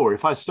Cook's tour.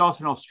 If I start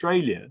in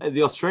Australia,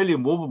 the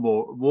Australian War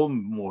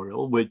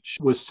Memorial, which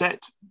was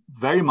set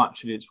very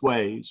much in its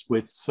ways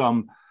with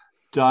some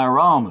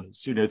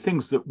dioramas,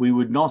 things that we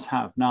would not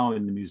have now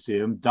in the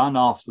museum, done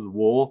after the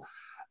war,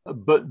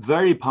 but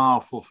very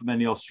powerful for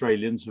many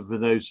Australians and for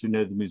those who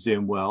know the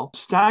museum well,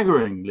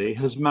 staggeringly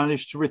has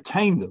managed to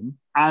retain them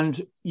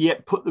and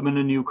yet put them in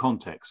a new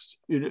context.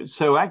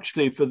 So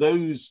actually, for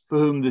those for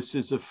whom this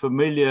is a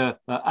familiar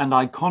and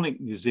iconic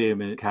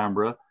museum in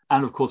Canberra,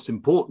 and of course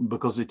important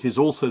because it is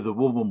also the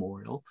War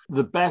Memorial,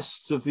 the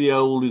best of the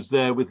old is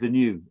there with the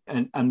new,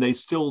 and they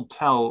still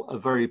tell a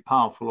very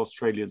powerful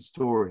Australian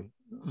story.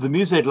 The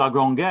Musée de la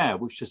Grande Guerre,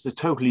 which is a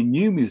totally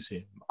new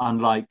museum,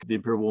 unlike the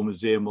Imperial War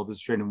Museum or the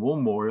Australian War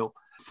Memorial,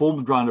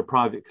 formed around a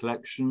private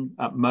collection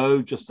at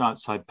Meaux, just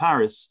outside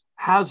Paris,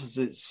 has as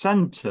its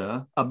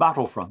centre a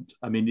battlefront.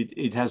 I mean,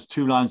 it has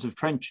 2 lines of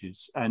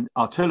trenches and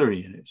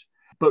artillery in it.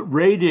 But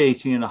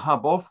radiating in a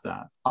hub of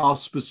that are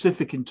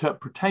specific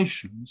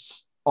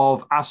interpretations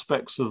of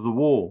aspects of the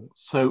war.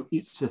 So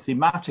it's a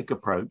thematic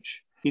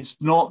approach. It's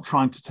not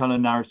trying to tell a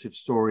narrative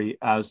story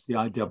as the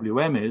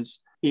IWM is.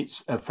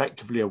 It's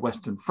effectively a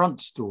Western Front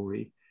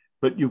story,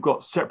 but you've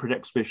got separate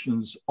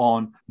exhibitions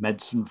on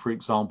medicine, for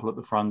example, at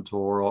the front,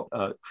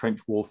 or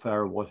trench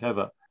warfare or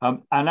whatever.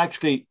 And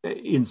actually,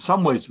 in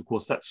some ways, of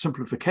course, that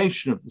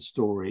simplification of the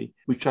story,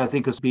 which I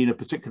think has been a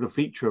particular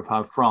feature of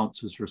how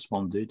France has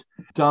responded,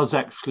 does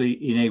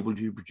actually enable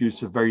you to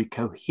produce a very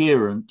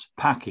coherent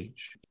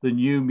package. The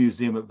new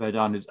museum at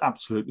Verdun is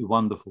absolutely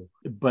wonderful,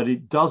 but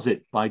it does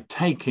it by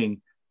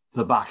taking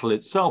the battle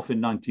itself in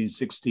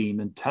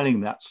 1916 and telling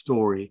that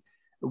story,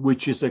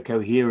 which is a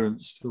coherent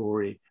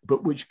story,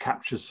 but which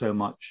captures so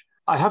much.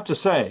 I have to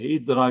say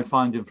that I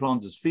find in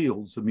Flanders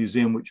Fields, a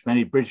museum which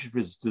many British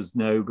visitors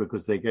know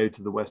because they go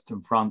to the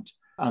Western Front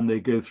and they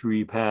go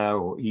through Ypres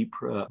or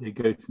Ypres, they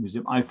go to the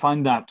museum. I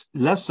find that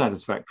less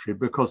satisfactory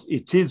because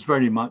it is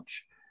very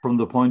much from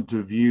the point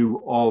of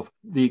view of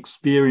the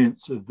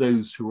experience of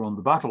those who are on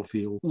the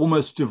battlefield,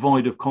 almost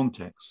devoid of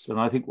context. And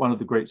I think one of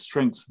the great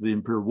strengths of the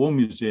Imperial War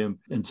Museum,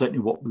 and certainly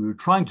what we were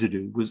trying to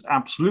do, was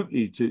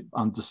absolutely to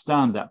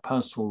understand that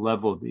personal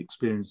level of the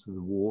experience of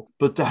the war,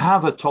 but to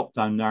have a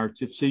top-down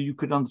narrative so you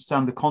could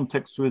understand the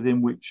context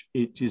within which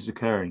it is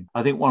occurring.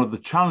 I think one of the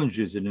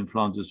challenges in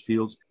Flanders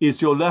Fields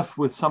is you're left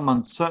with some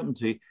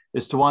uncertainty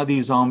as to why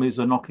these armies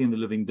are knocking the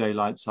living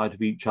daylights out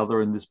of each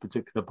other in this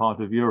particular part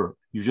of Europe.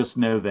 You just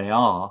know they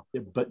are,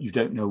 but you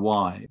don't know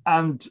why.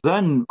 And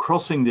then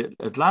crossing the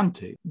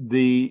Atlantic,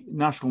 the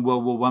National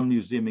World War I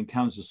Museum in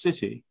Kansas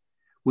City,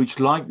 which,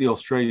 like the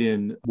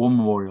Australian War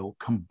Memorial,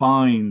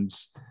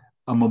 combines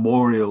a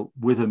memorial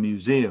with a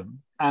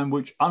museum, and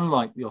which,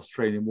 unlike the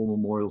Australian War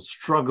Memorial,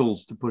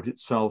 struggles to put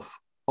itself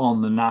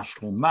on the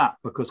national map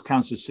because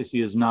Kansas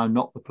City is now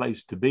not the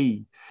place to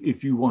be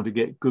if you want to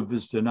get good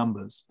visitor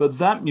numbers. But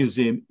that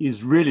museum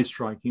is really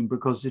striking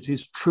because it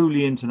is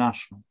truly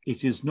international.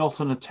 It is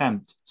not an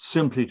attempt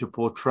simply to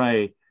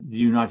portray the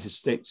United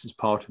States'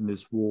 part in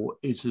this war.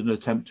 It's an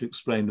attempt to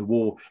explain the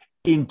war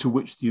into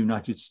which the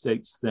United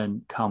States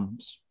then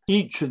comes.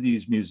 Each of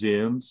these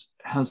museums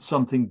has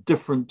something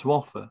different to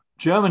offer.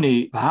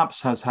 Germany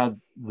perhaps has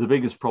had the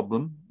biggest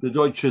problem. The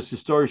Deutsches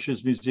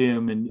Historisches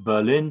Museum in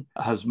Berlin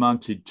has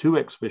mounted 2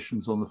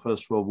 exhibitions on the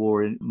First World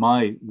War in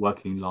my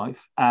working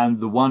life, and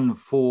the one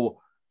for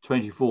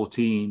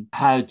 2014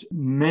 had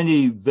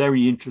many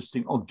very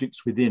interesting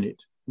objects within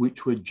it,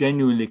 which were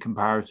genuinely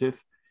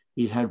comparative.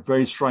 It had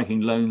very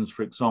striking loans,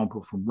 for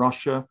example, from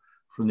Russia,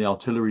 from the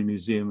Artillery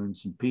Museum in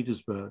St.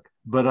 Petersburg.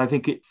 But I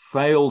think it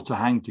failed to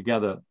hang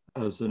together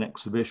as an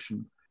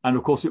exhibition. And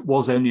of course, it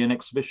was only an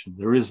exhibition.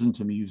 There isn't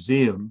a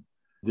museum.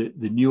 The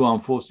new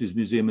Armed Forces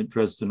Museum at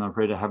Dresden, I'm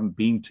afraid I haven't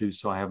been to,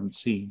 so I haven't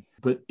seen.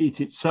 But it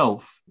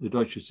itself, the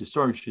Deutsches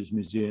Historisches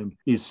Museum,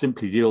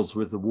 simply deals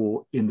with the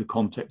war in the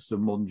context of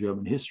modern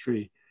German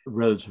history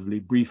relatively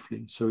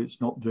briefly. So it's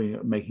not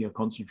making a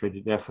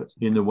concentrated effort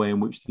in the way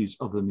in which these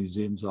other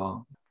museums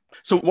are.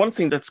 So one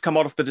thing that's come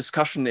out of the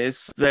discussion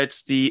is that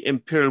the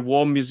Imperial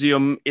War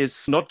Museum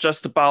is not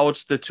just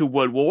about the 2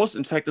 world wars.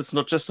 In fact, it's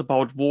not just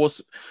about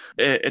wars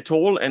at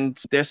all.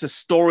 And there's a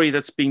story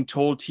that's being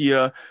told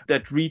here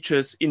that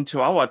reaches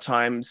into our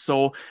time.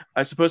 So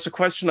I suppose the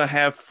question I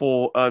have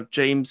for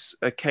James,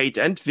 Kate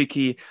and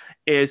Vicky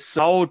is,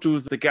 how do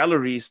the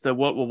galleries, the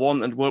World War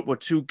I and World War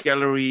II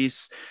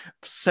galleries,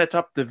 set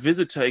up the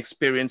visitor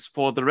experience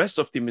for the rest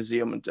of the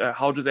museum? And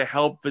how do they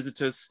help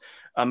visitors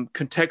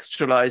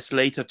contextualize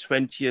later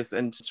 20th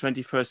and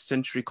 21st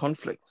century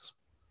conflicts?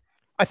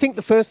 I think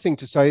the first thing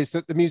to say is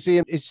that the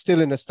museum is still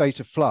in a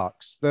state of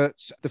flux,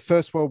 that the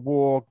First World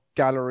War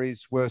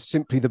galleries were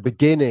simply the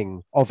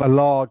beginning of a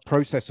large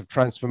process of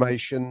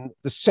transformation,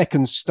 the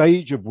second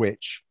stage of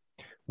which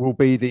will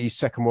be the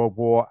Second World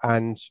War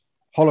and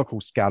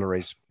Holocaust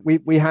galleries.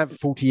 We have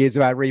 40 years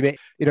of our remit,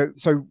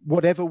 so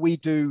whatever we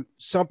do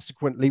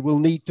subsequently will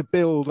need to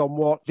build on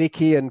what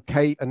Vicky and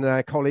Kate and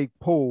our colleague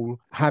Paul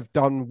have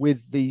done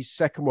with the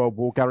Second World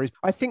War galleries.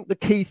 I think the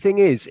key thing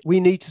is we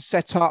need to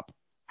set up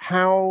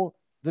how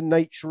the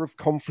nature of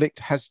conflict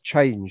has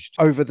changed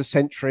over the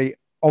century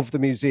of the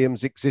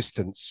museum's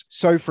existence.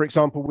 So, for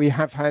example, we've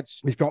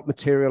got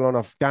material on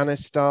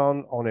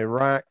Afghanistan, on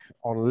Iraq,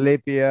 on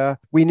Libya.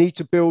 We need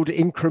to build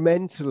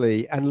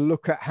incrementally and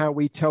look at how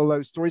we tell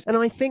those stories. And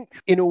I think,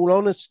 in all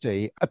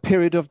honesty, a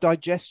period of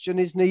digestion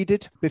is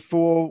needed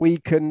before we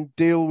can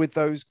deal with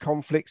those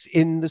conflicts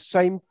in the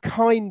same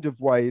kind of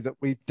way that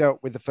we've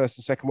dealt with the First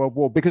and Second World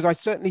War, because I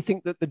certainly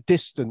think that the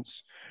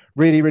distance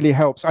really, really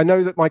helps. I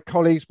know that my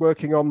colleagues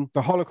working on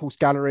the Holocaust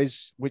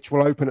galleries, which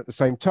will open at the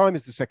same time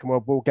as the Second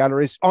World War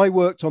galleries, I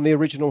worked on the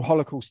original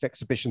Holocaust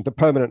exhibition, the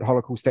permanent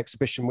Holocaust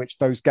exhibition, which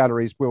those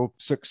galleries will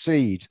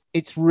succeed.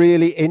 It's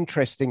really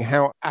interesting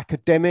how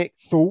academic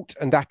thought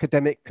and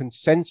academic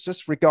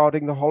consensus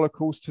regarding the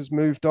Holocaust has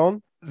moved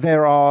on.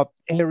 There are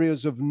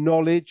areas of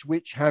knowledge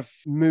which have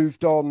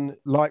moved on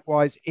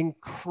likewise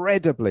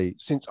incredibly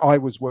since I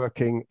was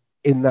working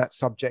in that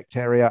subject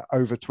area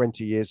over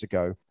 20 years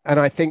ago. And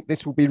I think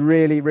this will be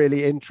really,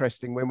 really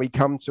interesting when we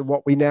come to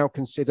what we now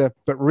consider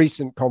but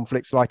recent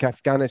conflicts like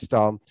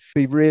Afghanistan.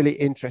 It'll be really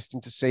interesting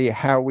to see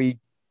how we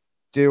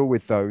deal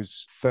with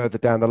those further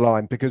down the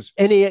line, because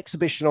any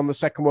exhibition on the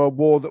Second World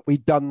War that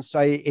we'd done,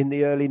 say, in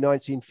the early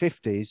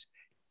 1950s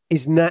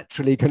is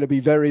naturally going to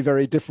be very,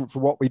 very different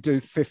from what we do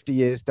 50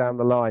 years down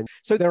the line.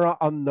 So there are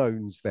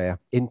unknowns there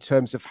in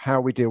terms of how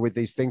we deal with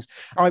these things.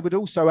 I would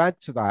also add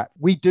to that,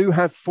 we do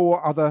have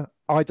 4 other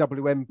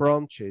IWM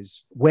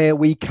branches where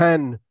we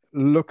can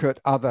look at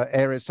other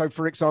areas. So,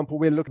 for example,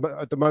 we're looking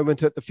at the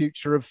moment at the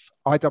future of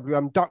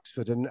IWM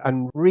Duxford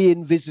and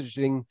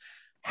re-envisaging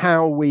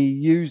how we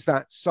use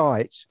that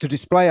site to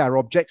display our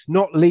objects,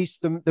 not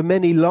least the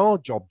many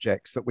large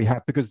objects that we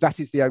have, because that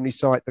is the only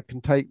site that can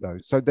take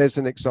those. So there's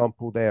an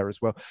example there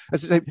as well.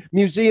 As I say,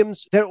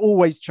 museums, they're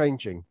always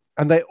changing.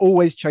 And they're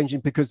always changing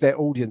because their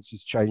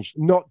audiences change,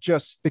 not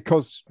just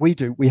because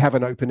we have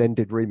an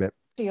open-ended remit.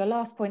 To your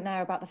last point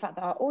there about the fact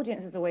that our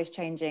audience is always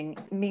changing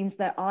means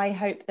that I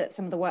hope that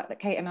some of the work that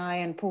Kate and I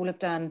and Paul have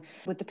done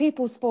with the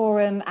People's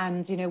Forum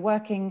and,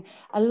 working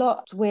a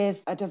lot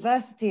with a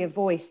diversity of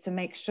voice to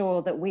make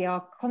sure that we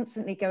are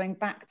constantly going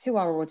back to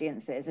our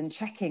audiences and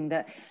checking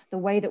that the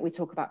way that we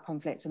talk about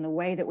conflict and the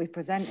way that we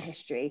present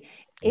history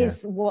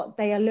is what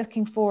they are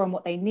looking for and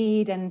what they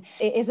need. And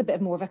it is a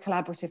bit more of a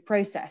collaborative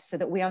process so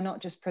that we are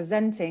not just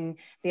presenting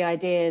the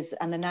ideas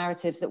and the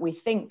narratives that we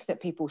think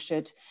that people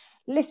should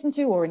listen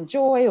to or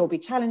enjoy or be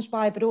challenged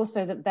by, but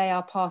also that they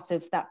are part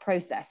of that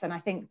process. And I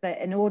think that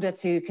in order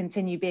to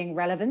continue being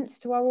relevant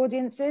to our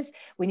audiences,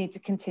 we need to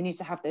continue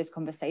to have those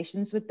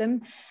conversations with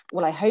them.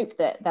 Well, I hope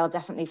that they'll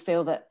definitely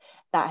feel that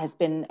that has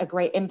been a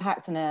great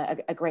impact and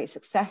a great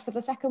success of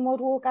the Second World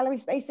War gallery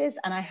spaces.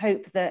 And I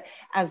hope that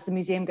as the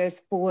museum goes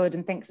forward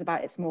and thinks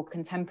about its more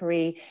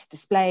contemporary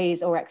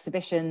displays or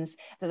exhibitions,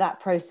 that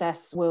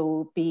process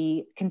will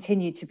be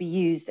continued to be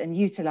used and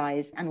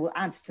utilised and will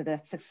add to the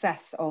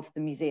success of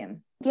the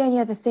museum. The only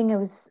other thing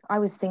I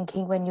was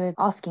thinking when you were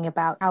asking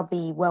about how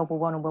the World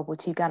War I and World War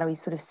II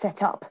galleries sort of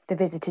set up the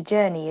visitor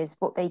journey is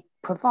what they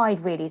provide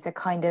really is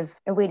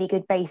a really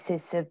good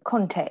basis of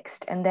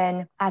context. And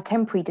then our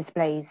temporary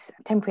displays,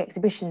 temporary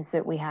exhibitions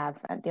that we have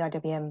at the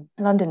IWM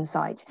London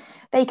site,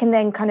 they can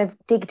then kind of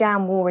dig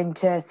down more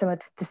into some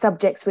of the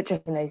subjects which are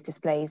in those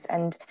displays.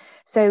 And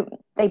so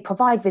they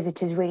provide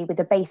visitors really with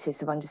the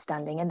basis of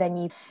understanding. And then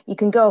you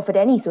can go off at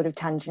any sort of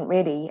tangent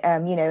really.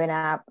 In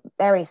our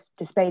various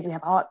displays, we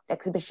have art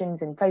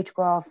exhibitions and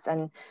photographs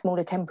and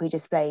smaller temporary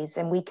displays,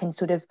 and we can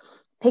sort of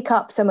pick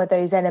up some of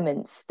those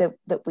elements that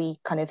we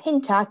kind of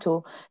hint at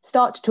or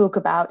start to talk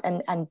about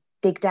and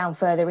dig down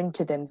further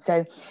into them.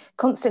 So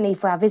constantly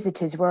for our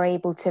visitors, we're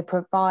able to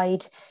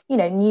provide,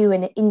 new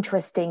and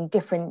interesting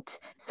different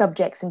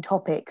subjects and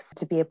topics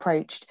to be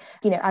approached.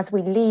 As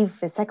we leave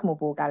the Second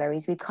World War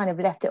galleries, we've kind of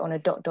left it on a ...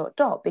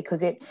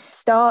 because it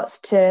starts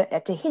to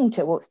hint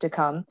at what's to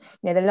come.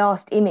 The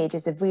last image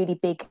is a really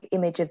big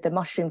image of the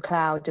mushroom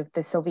cloud of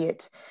the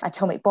Soviet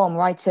atomic bomb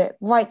right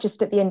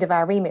just at the end of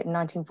our remit in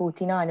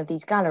 1949 of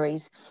these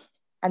galleries.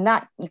 And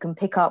that you can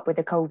pick up with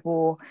the Cold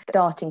War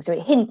starting. So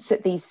it hints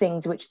at these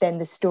things, which then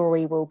the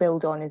story will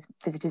build on as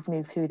visitors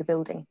move through the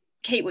building.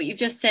 Kate, what you've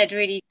just said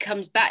really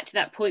comes back to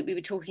that point we were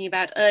talking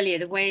about earlier,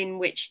 the way in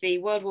which the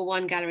World War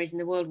I galleries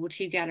and the World War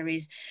II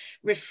galleries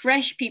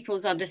refresh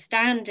people's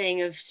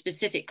understanding of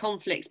specific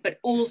conflicts, but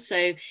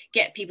also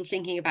get people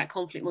thinking about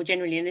conflict more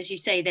generally. And as you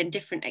say, then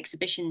different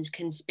exhibitions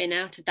can spin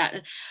out of that.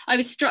 And I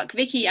was struck,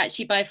 Vicky,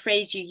 actually by a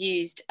phrase you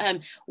used,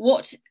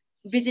 what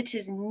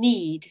visitors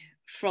need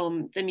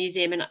from the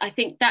museum. And I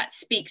think that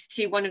speaks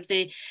to one of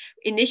the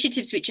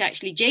initiatives which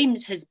actually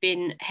James has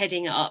been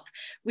heading up,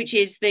 which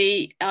is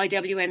the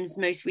IWM's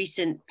most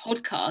recent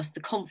podcast, the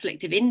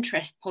Conflict of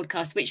Interest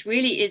podcast, which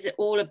really is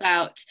all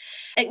about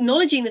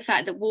acknowledging the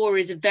fact that war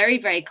is a very,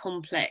 very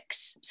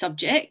complex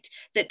subject,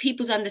 that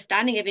people's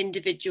understanding of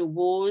individual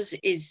wars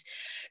is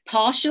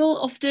partial,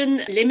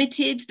 often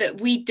limited, that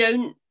we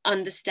don't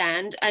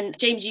understand. And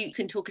James, you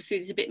can talk us through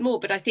this a bit more,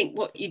 but I think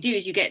what you do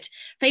is you get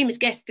famous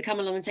guests to come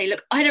along and say,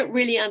 look, I don't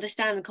really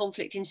understand the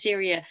conflict in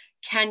Syria.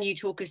 Can you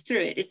talk us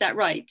through it? Is that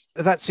right?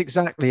 That's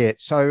exactly it.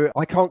 So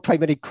I can't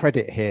claim any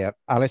credit here,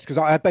 Alice, because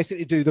I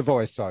basically do the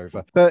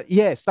voiceover. But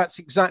yes, that's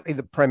exactly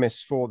the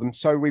premise for them.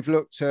 So we've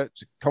looked at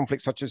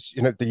conflicts such as,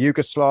 the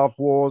Yugoslav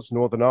wars,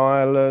 Northern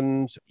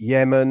Ireland,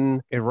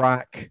 Yemen,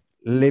 Iraq,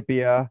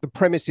 Libya. The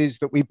premise is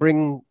that we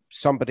bring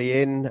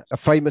somebody in, a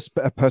famous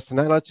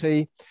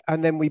personality,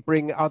 and then we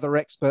bring other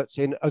experts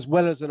in, as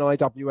well as an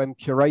IWM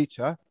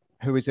curator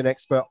who is an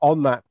expert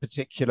on that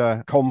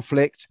particular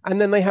conflict. And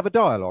then they have a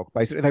dialogue.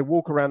 Basically, they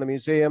walk around the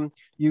museum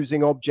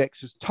using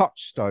objects as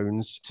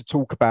touchstones to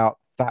talk about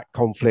that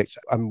conflict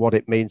and what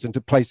it means and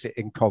to place it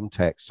in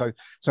context.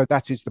 So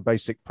that is the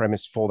basic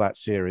premise for that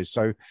series.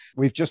 So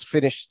we've just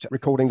finished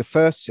recording the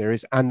first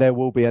series and there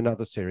will be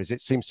another series.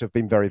 It seems to have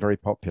been very, very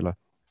popular.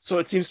 So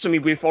it seems to me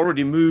we've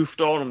already moved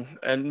on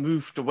and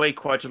moved away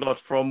quite a lot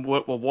from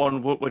World War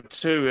One, World War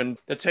Two, and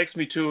that takes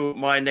me to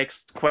my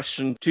next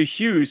question to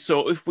Hugh.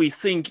 So if we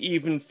think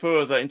even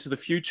further into the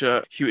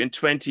future, Hugh, in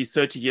 20,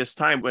 30 years'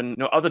 time, when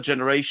other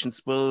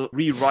generations will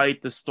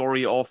rewrite the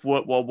story of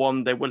World War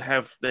One, they will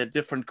have their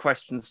different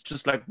questions,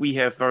 just like we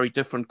have very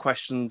different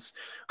questions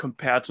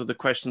compared to the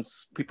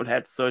questions people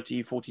had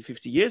 30, 40,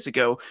 50 years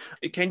ago.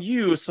 Can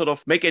you sort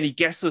of make any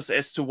guesses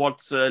as to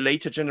what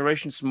later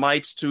generations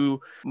might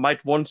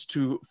want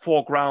to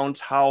foreground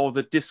how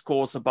the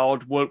discourse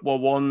about World War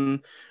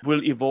One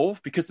will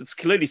evolve? Because it's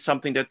clearly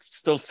something that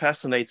still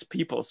fascinates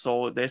people.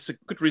 So there's a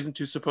good reason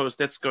to suppose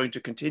that's going to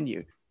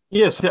continue.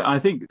 Yes, I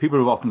think people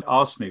have often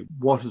asked me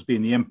what has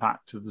been the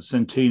impact of the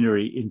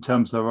centenary in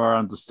terms of our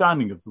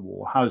understanding of the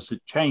war. How has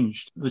it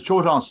changed? The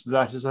short answer to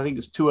that is I think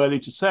it's too early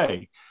to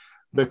say,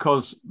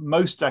 because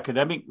most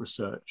academic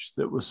research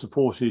that was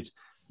supported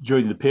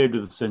during the period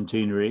of the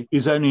centenary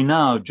is only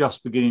now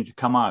just beginning to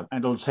come out,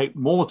 and it'll take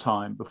more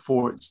time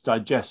before it's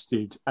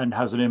digested and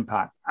has an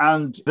impact.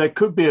 And there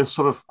could be a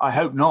sort of, I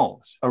hope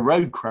not, a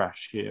road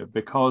crash here,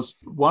 because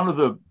one of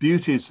the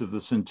beauties of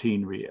the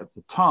centenary at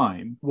the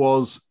time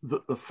was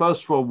that the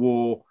First World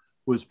War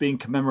was being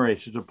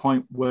commemorated at a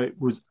point where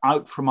it was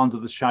out from under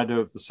the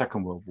shadow of the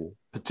Second World War,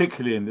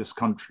 particularly in this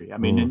country. I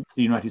mean, in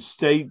the United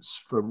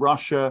States, for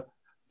Russia,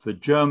 for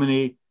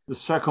Germany, the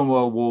Second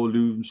World War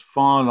looms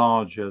far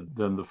larger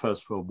than the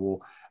First World War,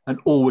 and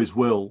always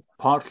will,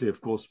 partly,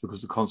 of course,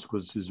 because the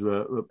consequences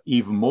were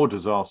even more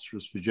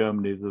disastrous for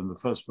Germany than the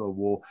First World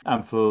War.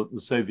 And for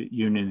the Soviet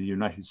Union, the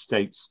United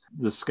States,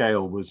 the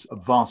scale was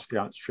vastly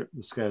outstripped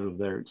the scale of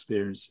their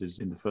experiences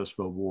in the First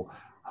World War,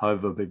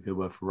 however big they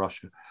were for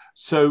Russia.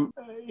 So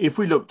if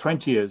we look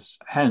 20 years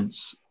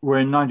hence, we're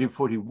in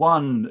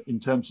 1941 in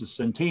terms of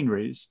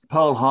centenaries.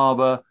 Pearl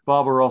Harbor,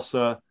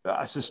 Barbarossa,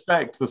 I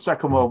suspect the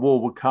Second World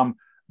War will come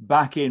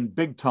back in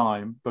big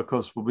time,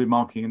 because we'll be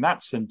marking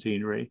that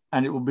centenary,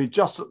 and it will be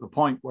just at the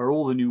point where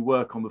all the new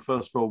work on the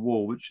First World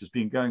War, which has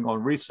been going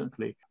on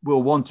recently,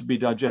 will want to be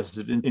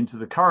digested into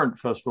the current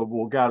First World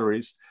War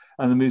galleries,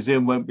 and the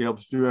museum won't be able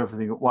to do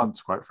everything at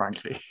once, quite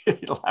frankly.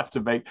 It'll have to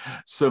make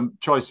some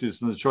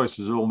choices, and the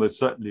choices will almost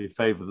certainly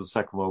favour the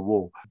Second World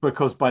War,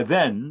 because by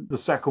then the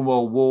Second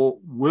World War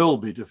will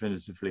be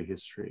definitively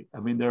history. I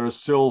mean, there are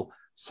still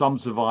some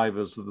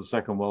survivors of the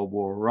Second World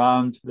War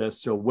around. They're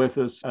still with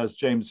us. As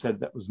James said,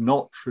 that was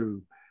not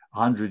true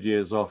 100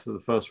 years after the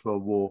First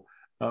World War.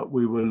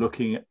 We were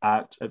looking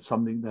at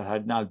something that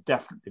had now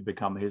definitely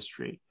become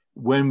history.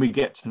 When we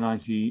get to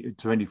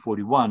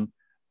 2041,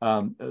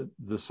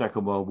 the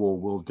Second World War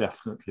will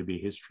definitely be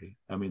history.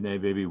 I mean, there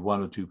may be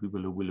one or two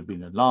people who will have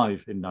been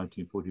alive in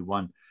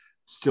 1941,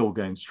 still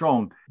going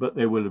strong, but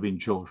they will have been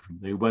children.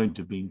 They won't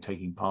have been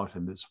taking part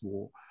in this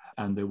war,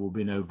 and there will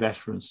be no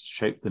veterans to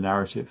shape the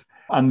narrative.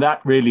 And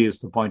that really is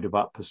the point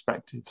about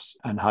perspectives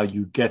and how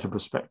you get a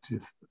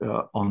perspective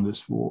on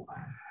this war.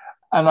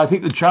 And I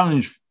think the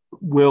challenge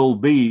will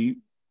be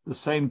the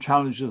same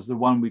challenge as the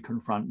one we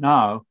confront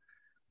now,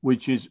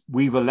 which is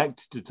we've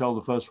elected to tell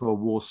the First World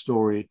War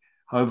story,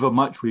 however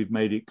much we've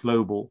made it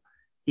global,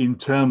 in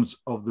terms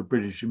of the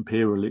British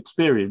imperial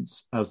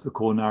experience as the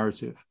core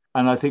narrative.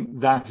 And I think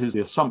that is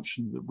the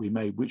assumption that we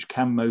made, which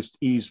can most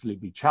easily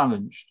be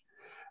challenged.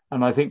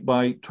 And I think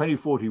by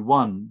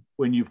 2041,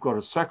 when you've got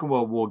a Second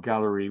World War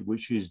gallery,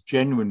 which is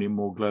genuinely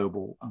more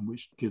global and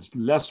which gives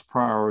less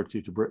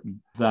priority to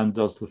Britain than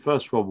does the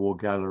First World War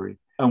gallery,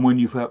 and when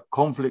you've had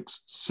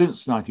conflicts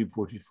since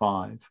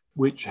 1945,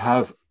 which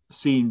have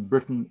seen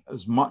Britain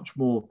as much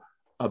more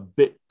a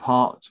bit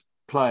part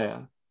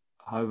player,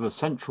 however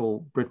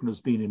central Britain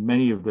has been in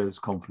many of those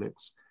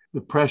conflicts,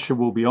 the pressure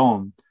will be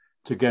on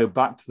to go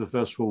back to the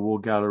First World War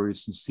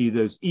galleries and see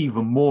those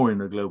even more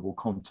in a global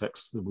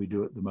context than we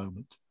do at the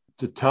moment.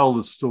 To tell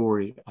the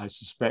story, I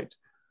suspect,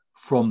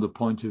 from the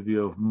point of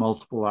view of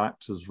multiple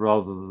actors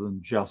rather than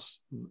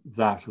just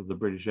that of the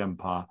British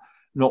Empire.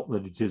 Not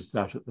that it is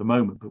that at the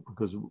moment, but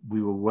because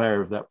we were aware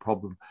of that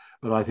problem.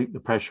 But I think the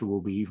pressure will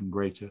be even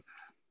greater,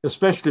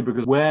 especially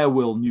because where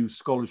will new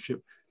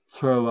scholarship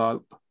throw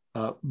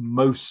out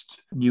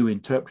most new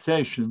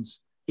interpretations?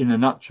 In a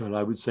nutshell,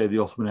 I would say the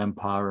Ottoman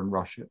Empire and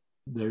Russia.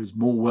 There is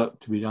more work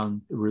to be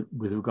done with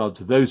regard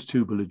to those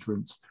two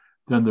belligerents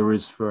than there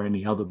is for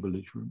any other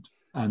belligerent.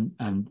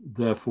 And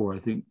therefore, I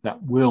think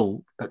that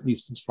will, at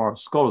least as far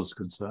as scholars are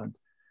concerned,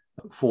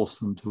 force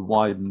them to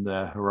widen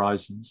their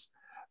horizons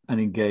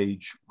and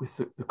engage with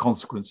the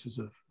consequences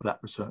of that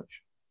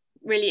research.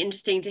 Really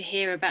interesting to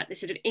hear about the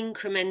sort of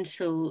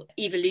incremental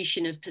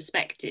evolution of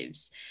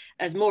perspectives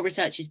as more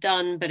research is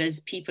done, but as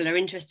people are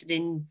interested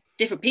in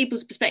different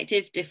people's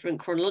perspective, different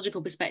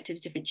chronological perspectives,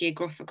 different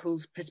geographical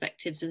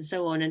perspectives, and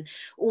so on. And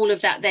all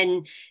of that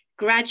then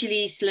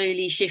gradually,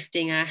 slowly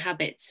shifting our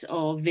habits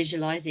of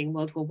visualizing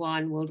World War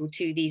I, World War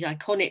II, these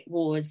iconic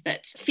wars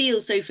that feel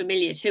so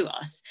familiar to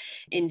us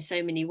in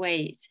so many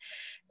ways.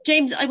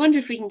 James, I wonder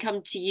if we can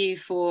come to you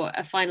for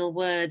a final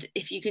word,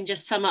 if you can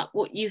just sum up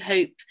what you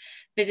hope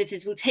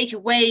visitors will take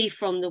away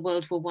from the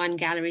World War I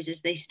galleries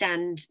as they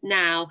stand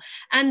now,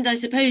 and I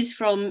suppose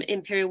from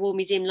Imperial War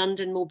Museum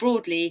London more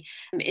broadly,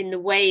 in the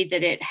way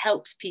that it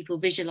helps people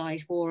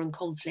visualize war and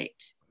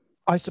conflict.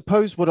 I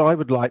suppose what I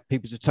would like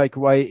people to take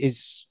away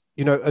is,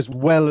 as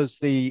well as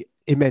the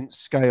immense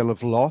scale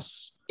of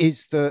loss,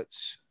 is that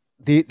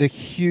the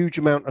huge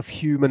amount of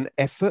human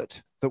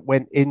effort that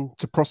went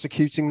into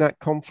prosecuting that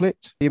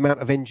conflict, the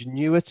amount of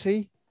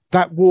ingenuity.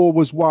 That war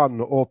was won,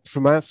 or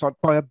from our side,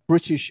 by a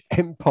British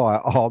Empire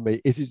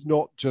army. It is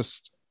not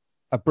just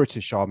a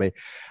British army.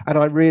 And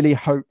I really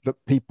hope that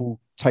people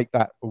take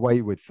that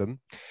away with them.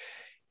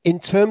 In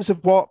terms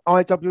of what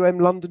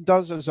IWM London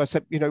does, as I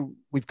said,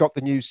 we've got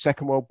the new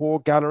Second World War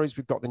galleries,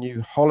 we've got the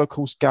new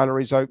Holocaust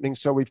galleries opening.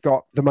 So we've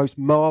got the most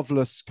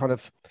marvelous kind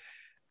of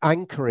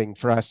anchoring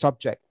for our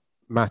subject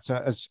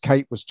matter, as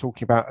Kate was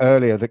talking about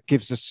earlier, that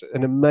gives us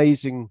an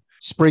amazing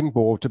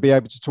springboard to be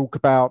able to talk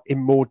about in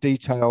more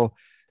detail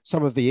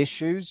some of the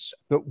issues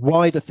that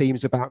wider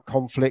themes about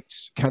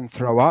conflict can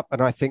throw up. And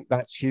I think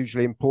that's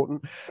hugely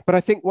important. But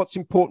I think what's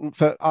important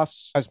for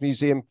us as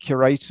museum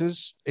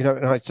curators,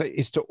 and I'd say,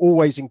 is to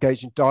always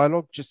engage in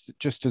dialogue,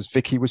 just as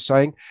Vicky was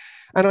saying.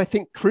 And I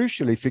think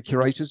crucially for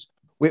curators,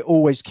 we're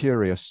always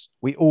curious.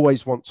 We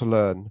always want to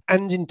learn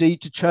and indeed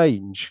to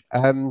change.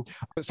 But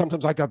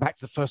sometimes I go back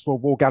to the First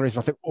World War galleries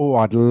and I think,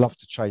 I'd love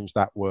to change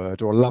that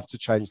word or love to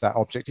change that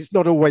object. It's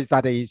not always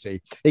that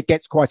easy. It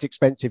gets quite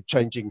expensive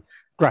changing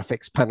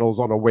graphics panels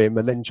on a whim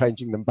and then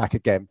changing them back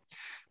again.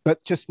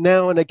 But just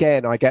now and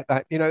again, I get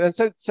that, and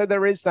so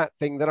there is that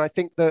thing that I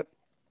think that,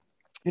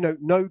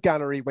 no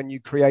gallery when you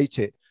create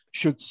it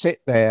should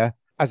sit there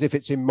as if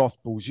it's in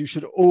mothballs. You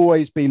should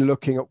always be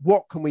looking at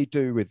what can we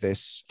do with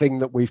this thing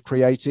that we've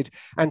created.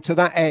 And to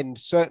that end,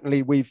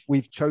 certainly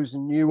we've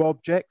chosen new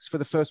objects for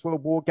the First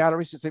World War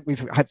galleries. I think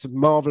we've had some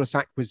marvelous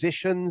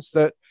acquisitions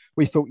that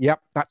we thought, yep,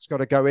 that's got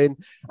to go in.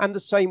 And the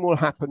same will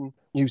happen,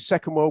 new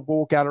Second World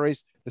War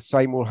galleries, the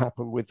same will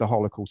happen with the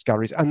Holocaust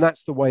galleries. And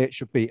that's the way it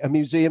should be. A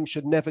museum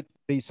should never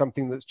be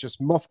something that's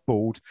just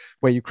mothballed,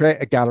 where you create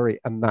a gallery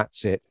and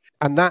that's it.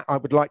 And that, I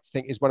would like to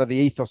think, is one of the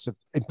ethos of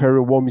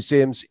Imperial War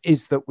Museums,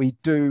 is that we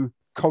do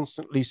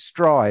constantly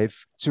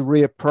strive to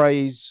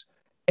reappraise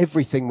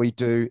everything we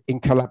do in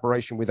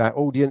collaboration with our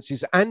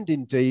audiences and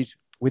indeed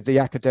with the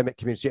academic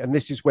community. And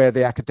this is where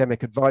the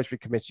Academic Advisory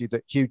Committee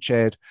that Hugh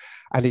chaired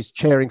and is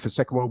chairing for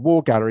Second World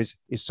War galleries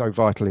is so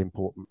vitally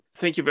important.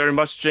 Thank you very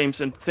much,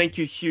 James. And thank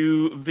you,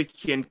 Hugh,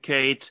 Vicky and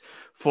Kate,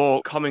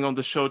 for coming on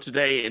the show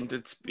today. And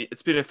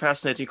it's been a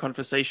fascinating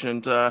conversation.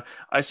 And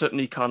I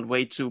certainly can't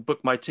wait to book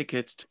my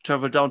ticket to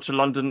travel down to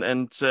London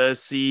and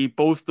see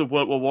both the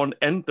World War I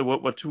and the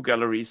World War II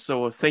galleries.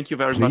 So thank you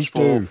very much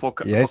for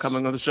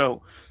coming on the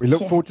show. We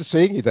look forward to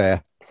seeing you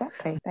there.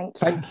 Exactly. Thank you.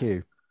 Thank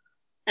you.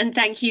 And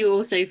thank you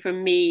also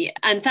from me.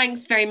 And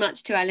thanks very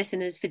much to our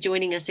listeners for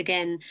joining us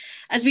again.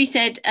 As we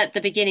said at the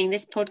beginning,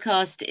 this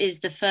podcast is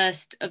the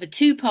first of a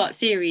two-part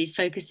series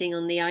focusing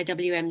on the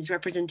IWM's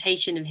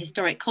representation of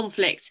historic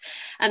conflicts.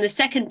 And the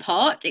second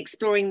part,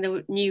 exploring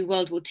the new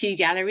World War II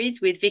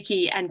galleries with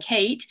Vicky and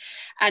Kate,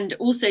 and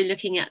also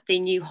looking at the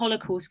new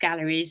Holocaust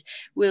galleries,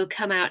 will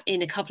come out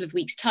in a couple of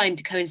weeks' time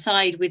to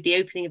coincide with the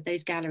opening of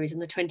those galleries on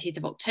the 20th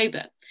of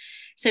October.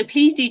 So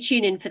please do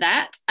tune in for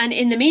that. And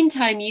in the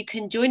meantime, you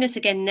can join us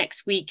again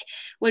next week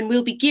when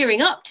we'll be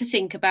gearing up to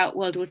think about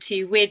World War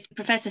II with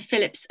Professor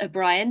Phillips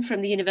O'Brien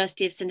from the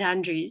University of St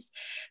Andrews.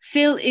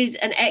 Phil is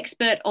an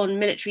expert on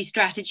military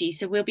strategy,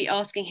 so we'll be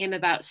asking him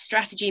about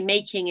strategy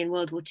making in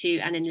World War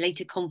II and in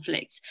later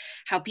conflicts,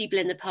 how people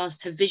in the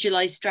past have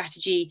visualized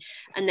strategy,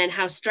 and then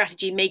how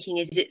strategy making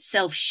is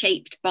itself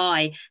shaped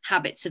by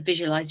habits of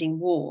visualizing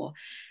war.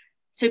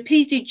 So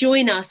please do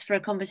join us for a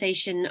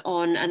conversation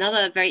on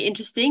another very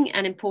interesting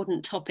and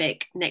important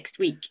topic next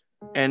week.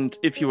 And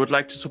if you would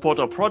like to support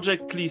our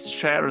project, please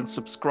share and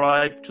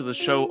subscribe to the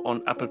show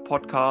on Apple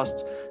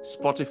Podcasts,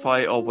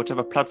 Spotify, or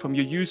whatever platform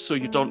you use so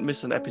you don't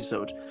miss an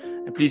episode.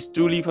 And please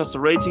do leave us a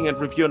rating and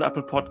review on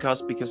Apple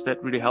Podcasts because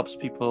that really helps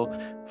people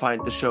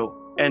find the show.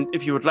 And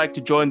if you would like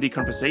to join the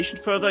conversation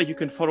further, you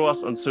can follow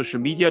us on social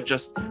media.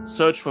 Just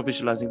search for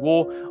Visualizing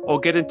War or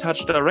get in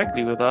touch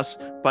directly with us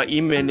by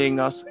emailing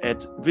us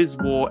at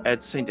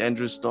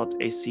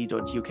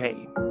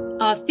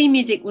viswar@standrews.ac.uk. Our theme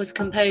music was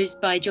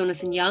composed by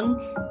Jonathan Young.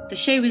 The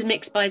show was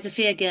mixed by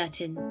Zafia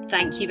Gertin.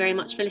 Thank you very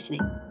much for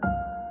listening.